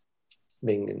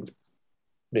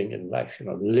in life,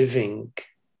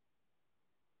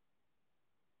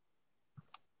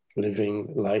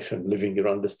 living life and living your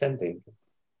understanding.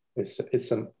 It's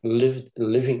a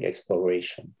living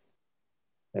exploration,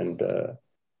 and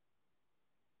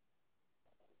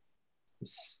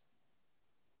it's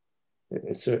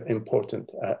an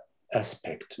important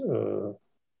aspect,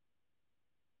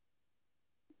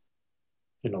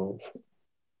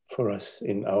 for us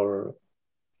in our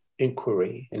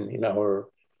inquiry and in our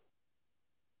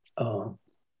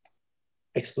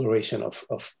exploration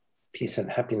of peace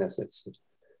and happiness. It's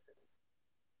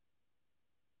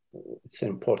an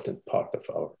important part of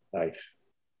our life.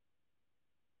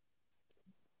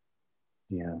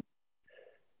 Yeah.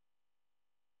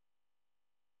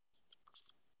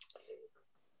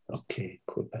 Okay,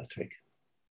 cool, Patrick.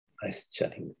 Nice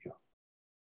chatting with you.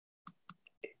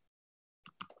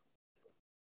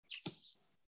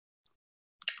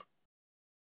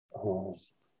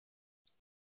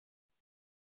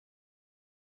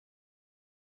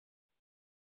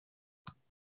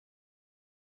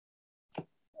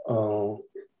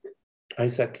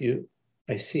 Isaac,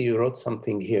 I see you wrote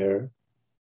something here.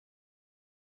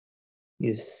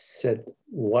 You said,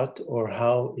 what or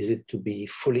how is it to be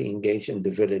fully engaged in the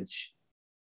village?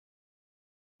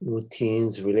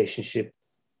 Routines, relationship,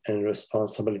 and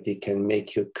responsibility can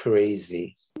make you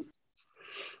crazy.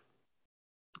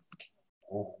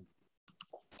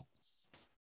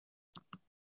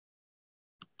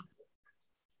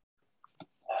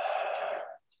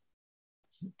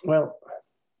 Well,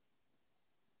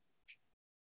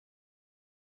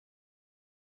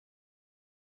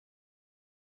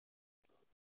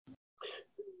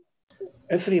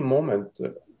 every moment,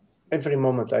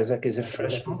 Isaac, is a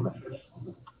fresh moment.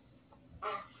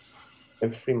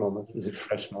 Every moment is a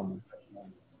fresh moment.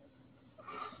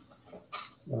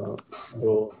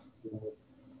 So,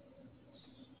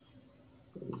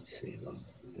 let me see,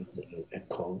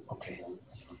 echo, okay.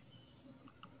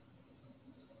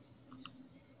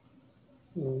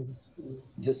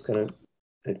 Just gonna,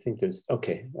 I think there's,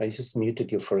 okay, I just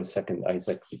muted you for a second,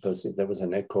 Isaac, because there was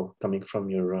an echo coming from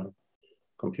your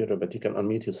computer, but you can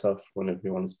unmute yourself whenever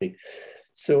you want to speak.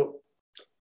 So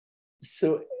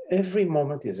every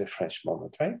moment is a fresh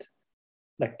moment, right?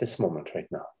 Like this moment right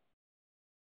now.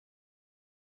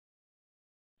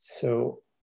 So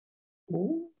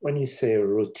when you say a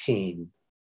routine,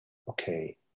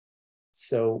 okay,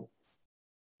 so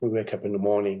we wake up in the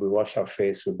morning, we wash our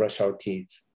face, we brush our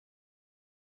teeth.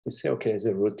 We say, okay, it's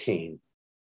a routine.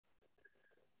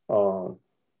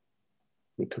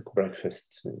 We cook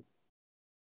breakfast.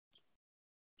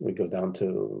 We go down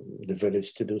to the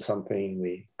village to do something.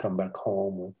 We come back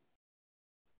home.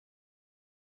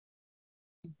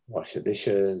 We wash the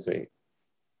dishes. We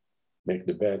make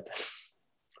the bed.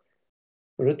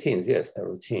 Routines, yes, they're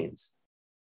routines.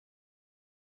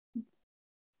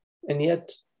 And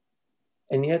yet,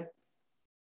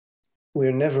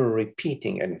 we're never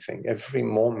repeating anything. Every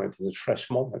moment is a fresh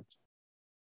moment.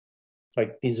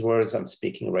 Like these words I'm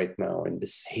speaking right now in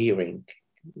this hearing,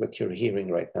 what you're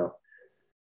hearing right now.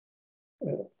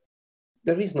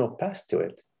 There is no past to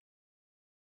it.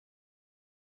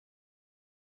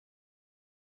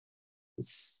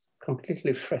 It's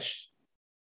completely fresh.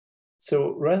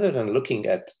 So rather than looking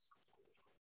at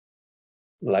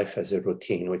life as a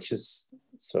routine, which is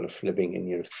sort of living in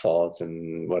your thoughts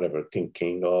and whatever,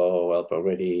 thinking, oh, well, I've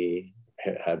already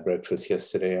had breakfast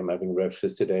yesterday, I'm having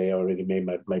breakfast today, I already made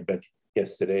my bed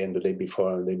yesterday and the day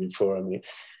before and the day before. I mean,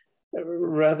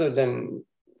 rather than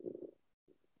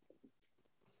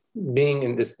being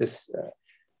in this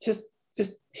just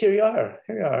here you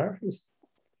are, just,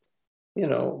 you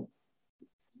know,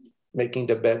 making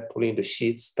the bed, pulling the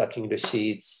sheets, tucking the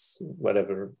sheets,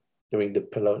 whatever, doing the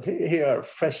pillows. Here are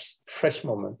fresh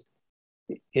moment.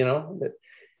 You know,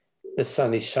 the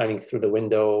sun is shining through the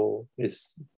window.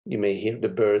 You may hear the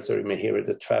birds or you may hear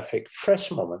the traffic.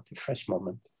 Fresh moment.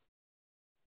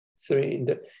 So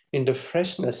in the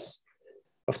freshness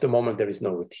of the moment, there is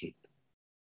no routine.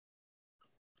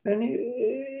 And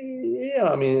yeah,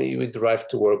 I mean, you would drive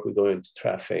to work, we go into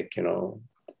traffic, you know,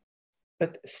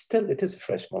 but still it is a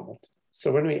fresh moment.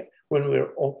 So when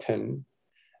we're open,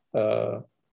 we're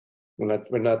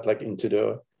not like into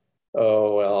the,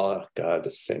 oh well, God,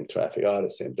 the same traffic, the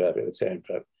same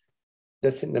traffic.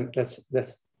 That's in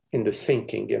the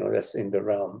thinking, you know, that's in the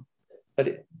realm.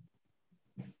 But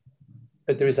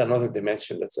there is another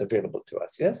dimension that's available to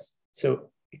us, yes?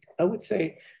 So I would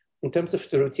say, in terms of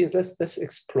the routines, let's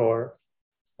explore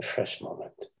a fresh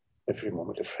moment. Every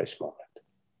moment, a fresh moment.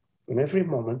 And every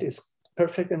moment is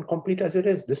perfect and complete as it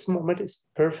is. This moment is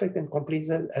perfect and complete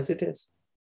as it is.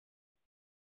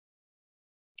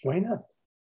 Why not?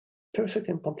 Perfect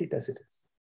and complete as it is.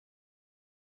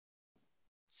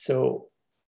 So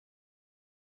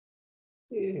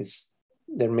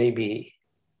there may be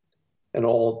an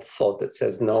old thought that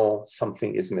says, no,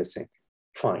 something is missing.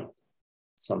 Fine.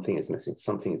 Something is missing,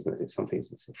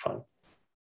 fine.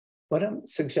 What I'm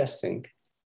suggesting,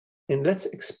 and let's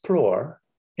explore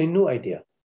a new idea,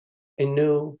 a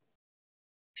new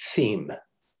theme.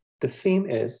 The theme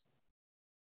is,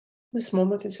 this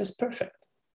moment is just perfect.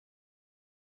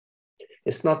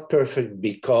 It's not perfect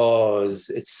because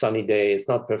it's sunny day. It's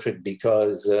not perfect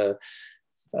because I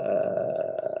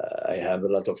have a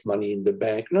lot of money in the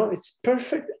bank. No, it's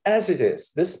perfect as it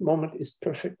is. This moment is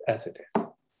perfect as it is.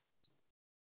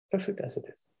 Perfect as it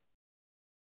is.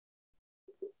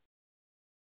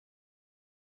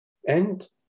 And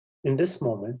in this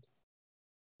moment,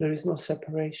 there is no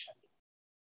separation.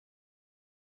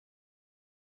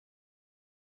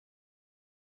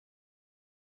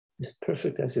 It's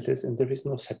perfect as it is, and there is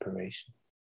no separation.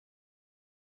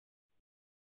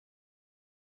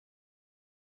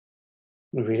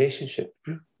 Relationship.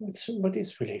 What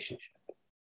is relationship?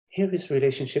 Here is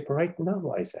relationship right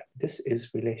now, Isaac. This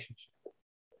is relationship.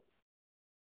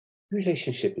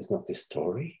 Relationship is not a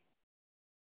story.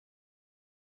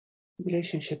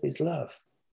 Relationship is love.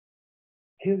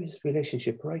 Here is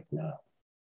relationship right now.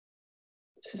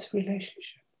 This is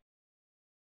relationship.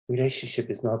 Relationship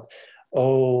is not,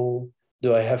 oh,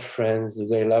 do I have friends? Do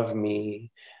they love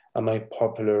me? Am I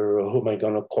popular? Or who am I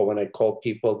going to call when I call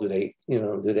people? Do they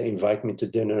invite me to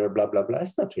dinner? Blah, blah, blah.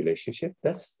 It's not relationship.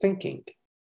 That's thinking.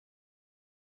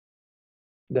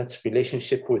 That's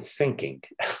relationship with thinking.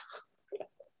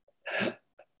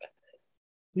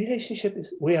 Relationship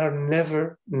is, we are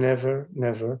never, never,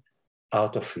 never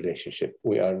out of relationship.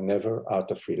 We are never out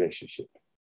of relationship.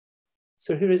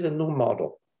 So here is a new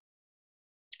model.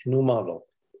 A new model.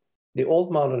 The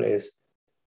old model is,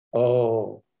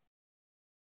 oh,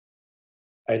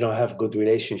 I don't have good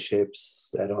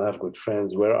relationships. I don't have good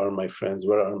friends. Where are my friends?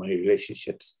 Where are my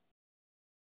relationships?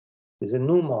 There's a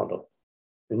new model.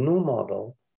 The new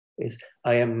model is,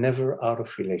 I am never out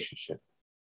of relationship.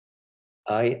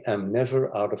 I am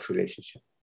never out of relationship.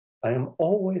 I am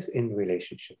always in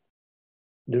relationship.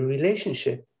 The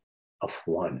relationship of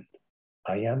one.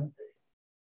 I am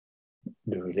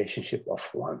the relationship of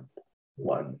one.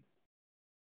 One.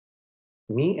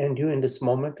 Me and you in this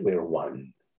moment, we're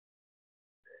one.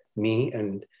 Me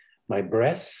and my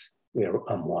breath,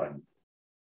 I'm one.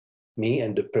 Me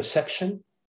and the perception,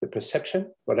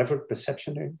 whatever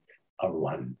perception is, are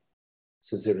one.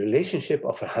 So it's a relationship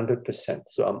of 100%.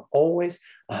 So I'm always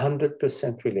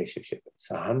 100% relationship.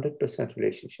 It's 100%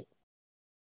 relationship.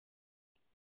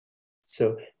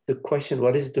 So the question,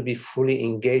 what is it to be fully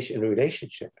engaged in a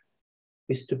relationship?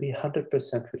 Is to be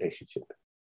 100% relationship.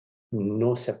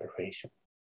 No separation.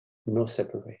 No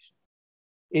separation.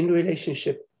 In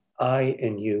relationship, I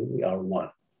and you, we are one.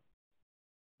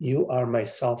 You are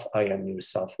myself, I am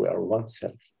yourself. We are one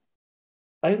self.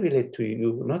 I relate to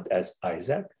you not as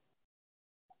Isaac.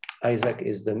 Isaac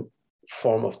is the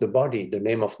form of the body, the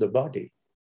name of the body.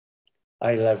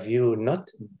 I love you,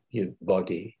 not your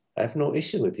body. I have no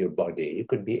issue with your body. You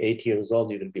could be 8 years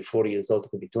old, you could be 40 years old, you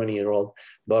could be 20-year-old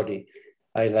body.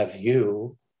 I love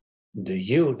you. The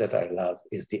you that I love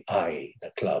is the I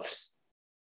that loves.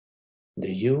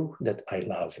 The you that I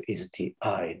love is the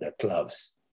I that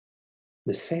loves.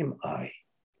 The same I.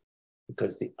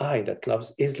 Because the I that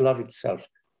loves is love itself.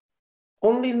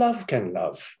 Only love can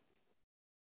love.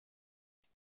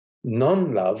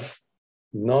 Non-love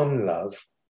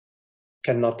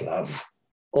cannot love.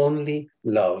 Only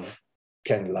love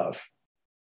can love.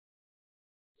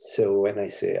 So when I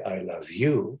say I love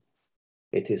you,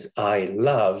 it is I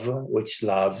love which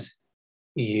loves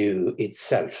you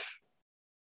itself.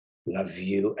 Love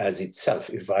you as itself.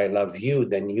 If I love you,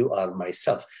 then you are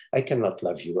myself. I cannot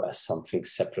love you as something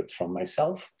separate from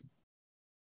myself.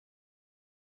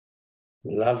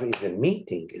 Love is a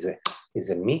meeting, is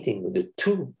a meeting. The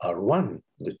two are one.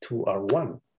 The two are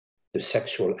one. The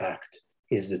sexual act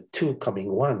is the two coming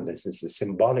one. This is a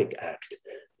symbolic act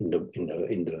in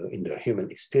the human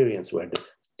experience where the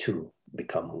two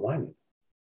become one.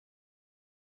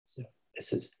 So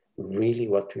this is really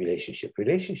what relationship.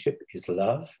 Relationship is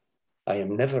love. I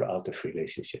am never out of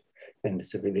relationship. And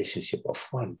it's a relationship of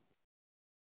one.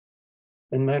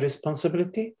 And my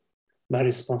responsibility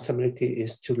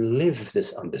is to live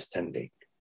this understanding.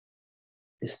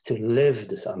 Is to live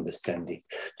this understanding,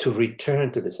 to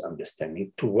return to this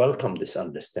understanding, to welcome this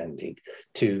understanding,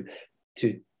 to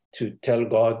tell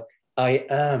God, I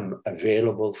am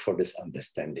available for this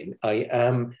understanding. I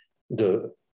am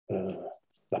the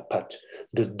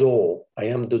door. I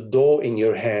am the door in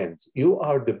your hands. You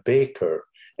are the baker,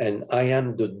 and I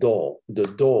am the dough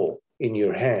in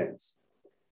your hands.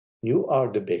 You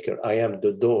are the baker. I am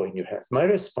the dough in your hands. My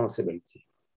responsibility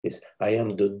is I am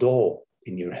the dough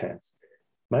in your hands.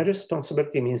 My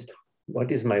responsibility means, what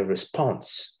is my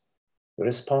response?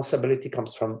 Responsibility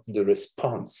comes from the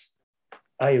response.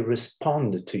 I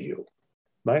respond to you.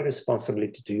 My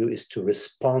responsibility to you is to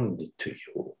respond to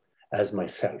you as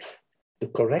myself. The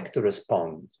correct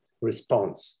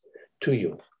response to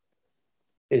you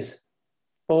is,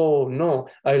 oh no,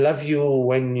 I love you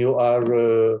when you are,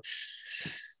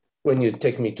 when you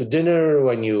take me to dinner,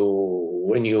 when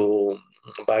you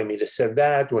buy me this or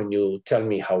that, when you tell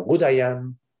me how good I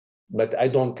am, but I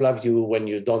don't love you when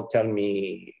you don't tell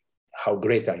me how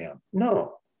great I am.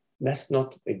 No, that's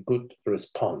not a good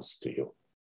response to you.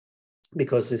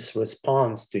 Because this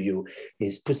response to you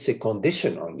puts a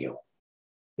condition on you.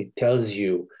 It tells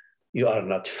you, you are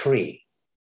not free.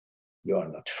 You are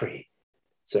not free.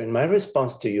 So in my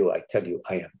response to you, I tell you,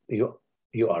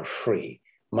 you are free.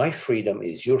 My freedom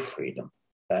is your freedom.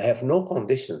 I have no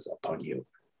conditions upon you,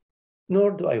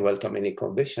 nor do I welcome any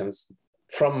conditions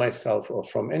from myself or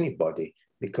from anybody,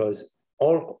 because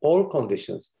All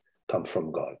conditions come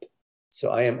from God.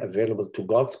 So I am available to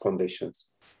God's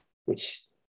conditions, which,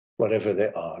 whatever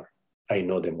they are, I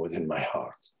know them within my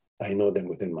heart. I know them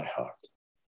within my heart.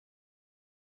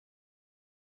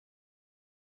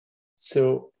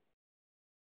 So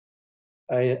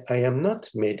I am not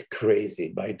made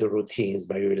crazy by the routines,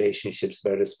 by relationships,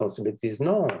 by responsibilities.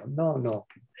 No.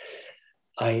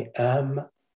 I am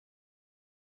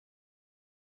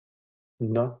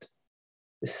not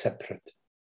separate.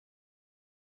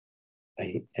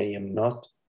 I am not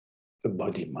a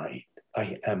body-mind.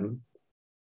 I am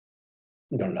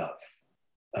the love.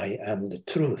 I am the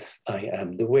truth. I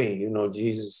am the way. You know,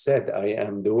 Jesus said, I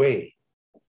am the way.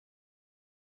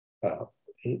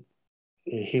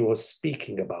 He was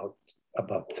speaking about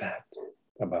that,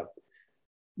 about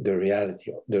the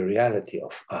reality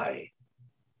of I,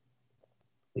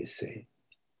 you see,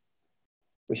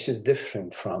 which is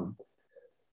different from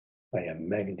I am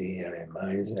Magdi, I am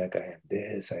Isaac, I am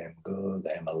this, I am good,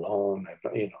 I am alone,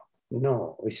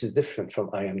 no, which is different from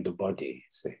I am the body,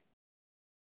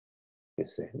 you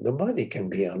see. The body can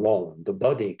be alone, the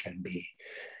body can be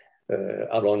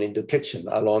alone in the kitchen,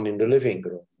 alone in the living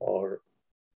room, or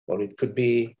it could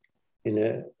be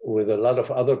with a lot of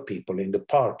other people in the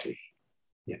party,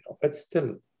 but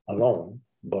still alone.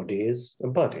 Body is a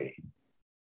body.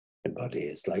 A body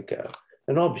is like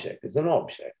an object. It's an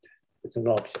object. It's an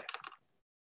object.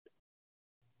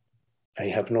 I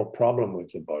have no problem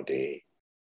with the body,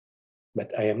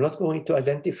 but I am not going to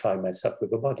identify myself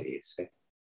with the body, you see.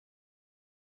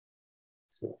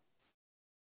 So,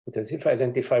 because if I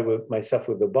identify myself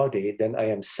with the body, then I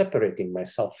am separating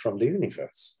myself from the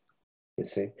universe, you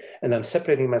see. And I'm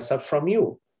separating myself from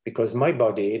you, because my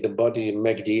body, the body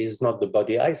Magdi, is not the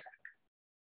body Isaac.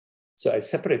 So I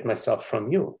separate myself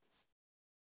from you.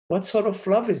 What sort of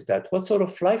love is that? What sort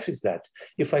of life is that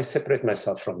if I separate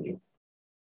myself from you?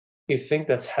 You think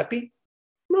that's happy?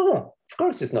 No, of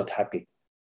course it's not happy.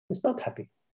 It's not happy.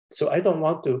 So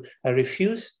I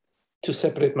refuse to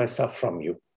separate myself from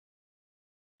you.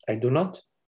 I do not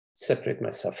separate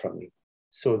myself from you.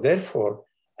 So therefore,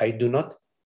 I do not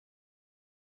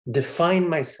define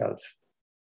myself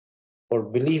or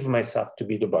believe myself to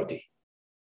be the body.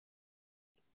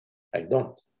 I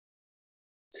don't.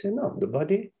 Say, no, the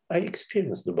body, I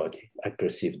experience the body. I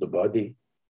perceive the body,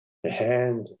 the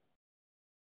hand,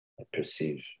 I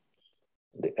perceive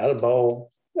the elbow,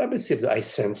 I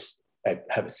sense, I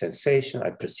have a sensation,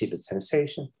 I perceive a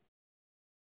sensation,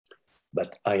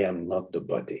 but I am not the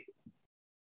body.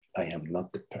 I am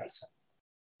not the person.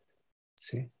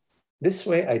 See? This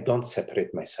way, I don't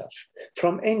separate myself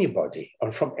from anybody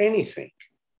or from anything.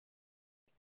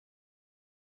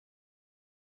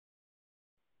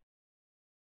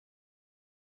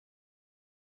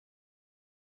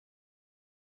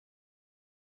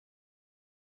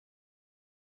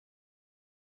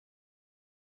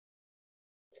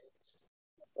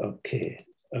 Okay,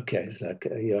 Isaac,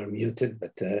 you are muted,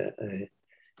 but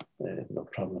no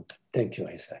problem. Thank you,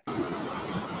 Isaac.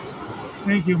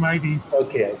 Thank you, Magdi.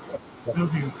 Okay, Isaac.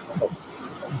 Love you.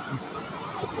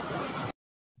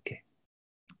 Okay.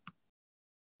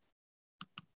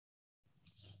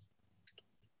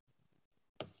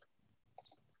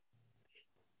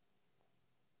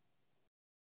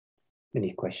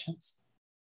 Any questions?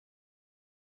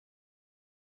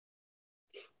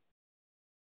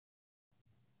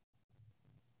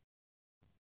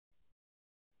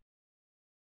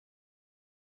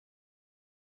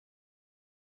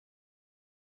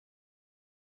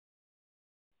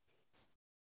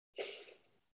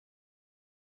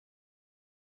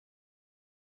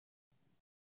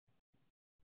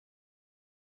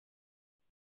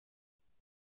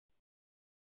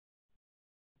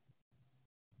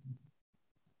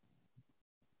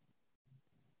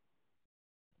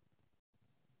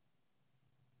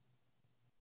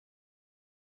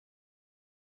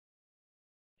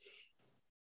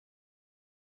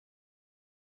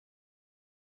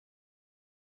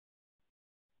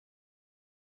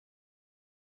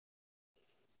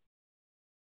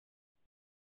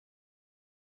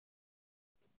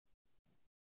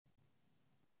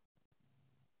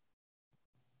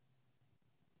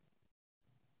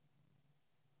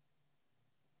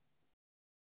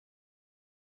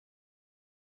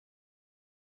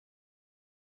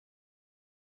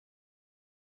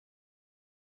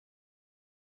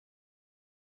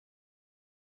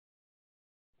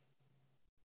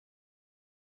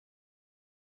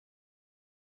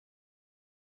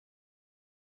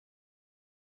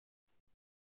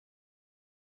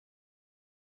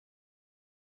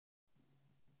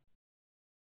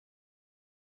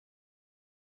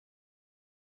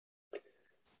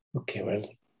 Okay, well,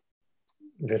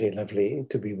 Very lovely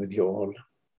to be with you all.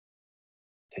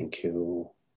 Thank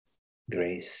you,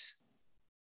 Grace.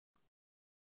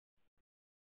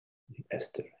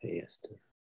 Esther, hey Esther.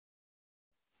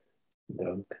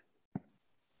 Doug,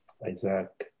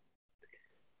 Isaac,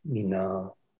 Mina,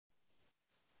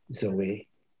 Zoe.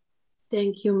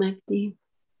 Thank you, Magdi.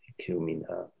 Thank you,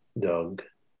 Mina. Doug,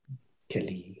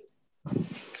 Kelly,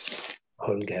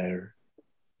 Holger.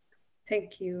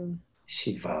 Thank you.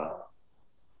 Shiva,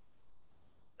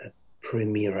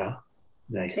 Primira.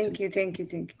 Nice Thank to you, thank you,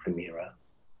 thank you. Primira.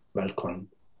 Welcome.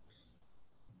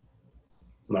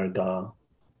 Marga,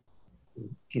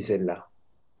 Gisela,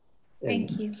 and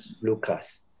Thank you.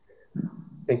 Lucas.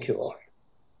 Thank you all.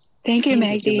 Thank you,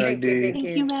 Thank you, Magdi. Thank you, Magdi. thank Thank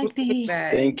you. you, Magdi. Bye.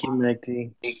 Thank you,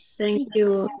 Magdi. Thank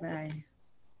you. Bye.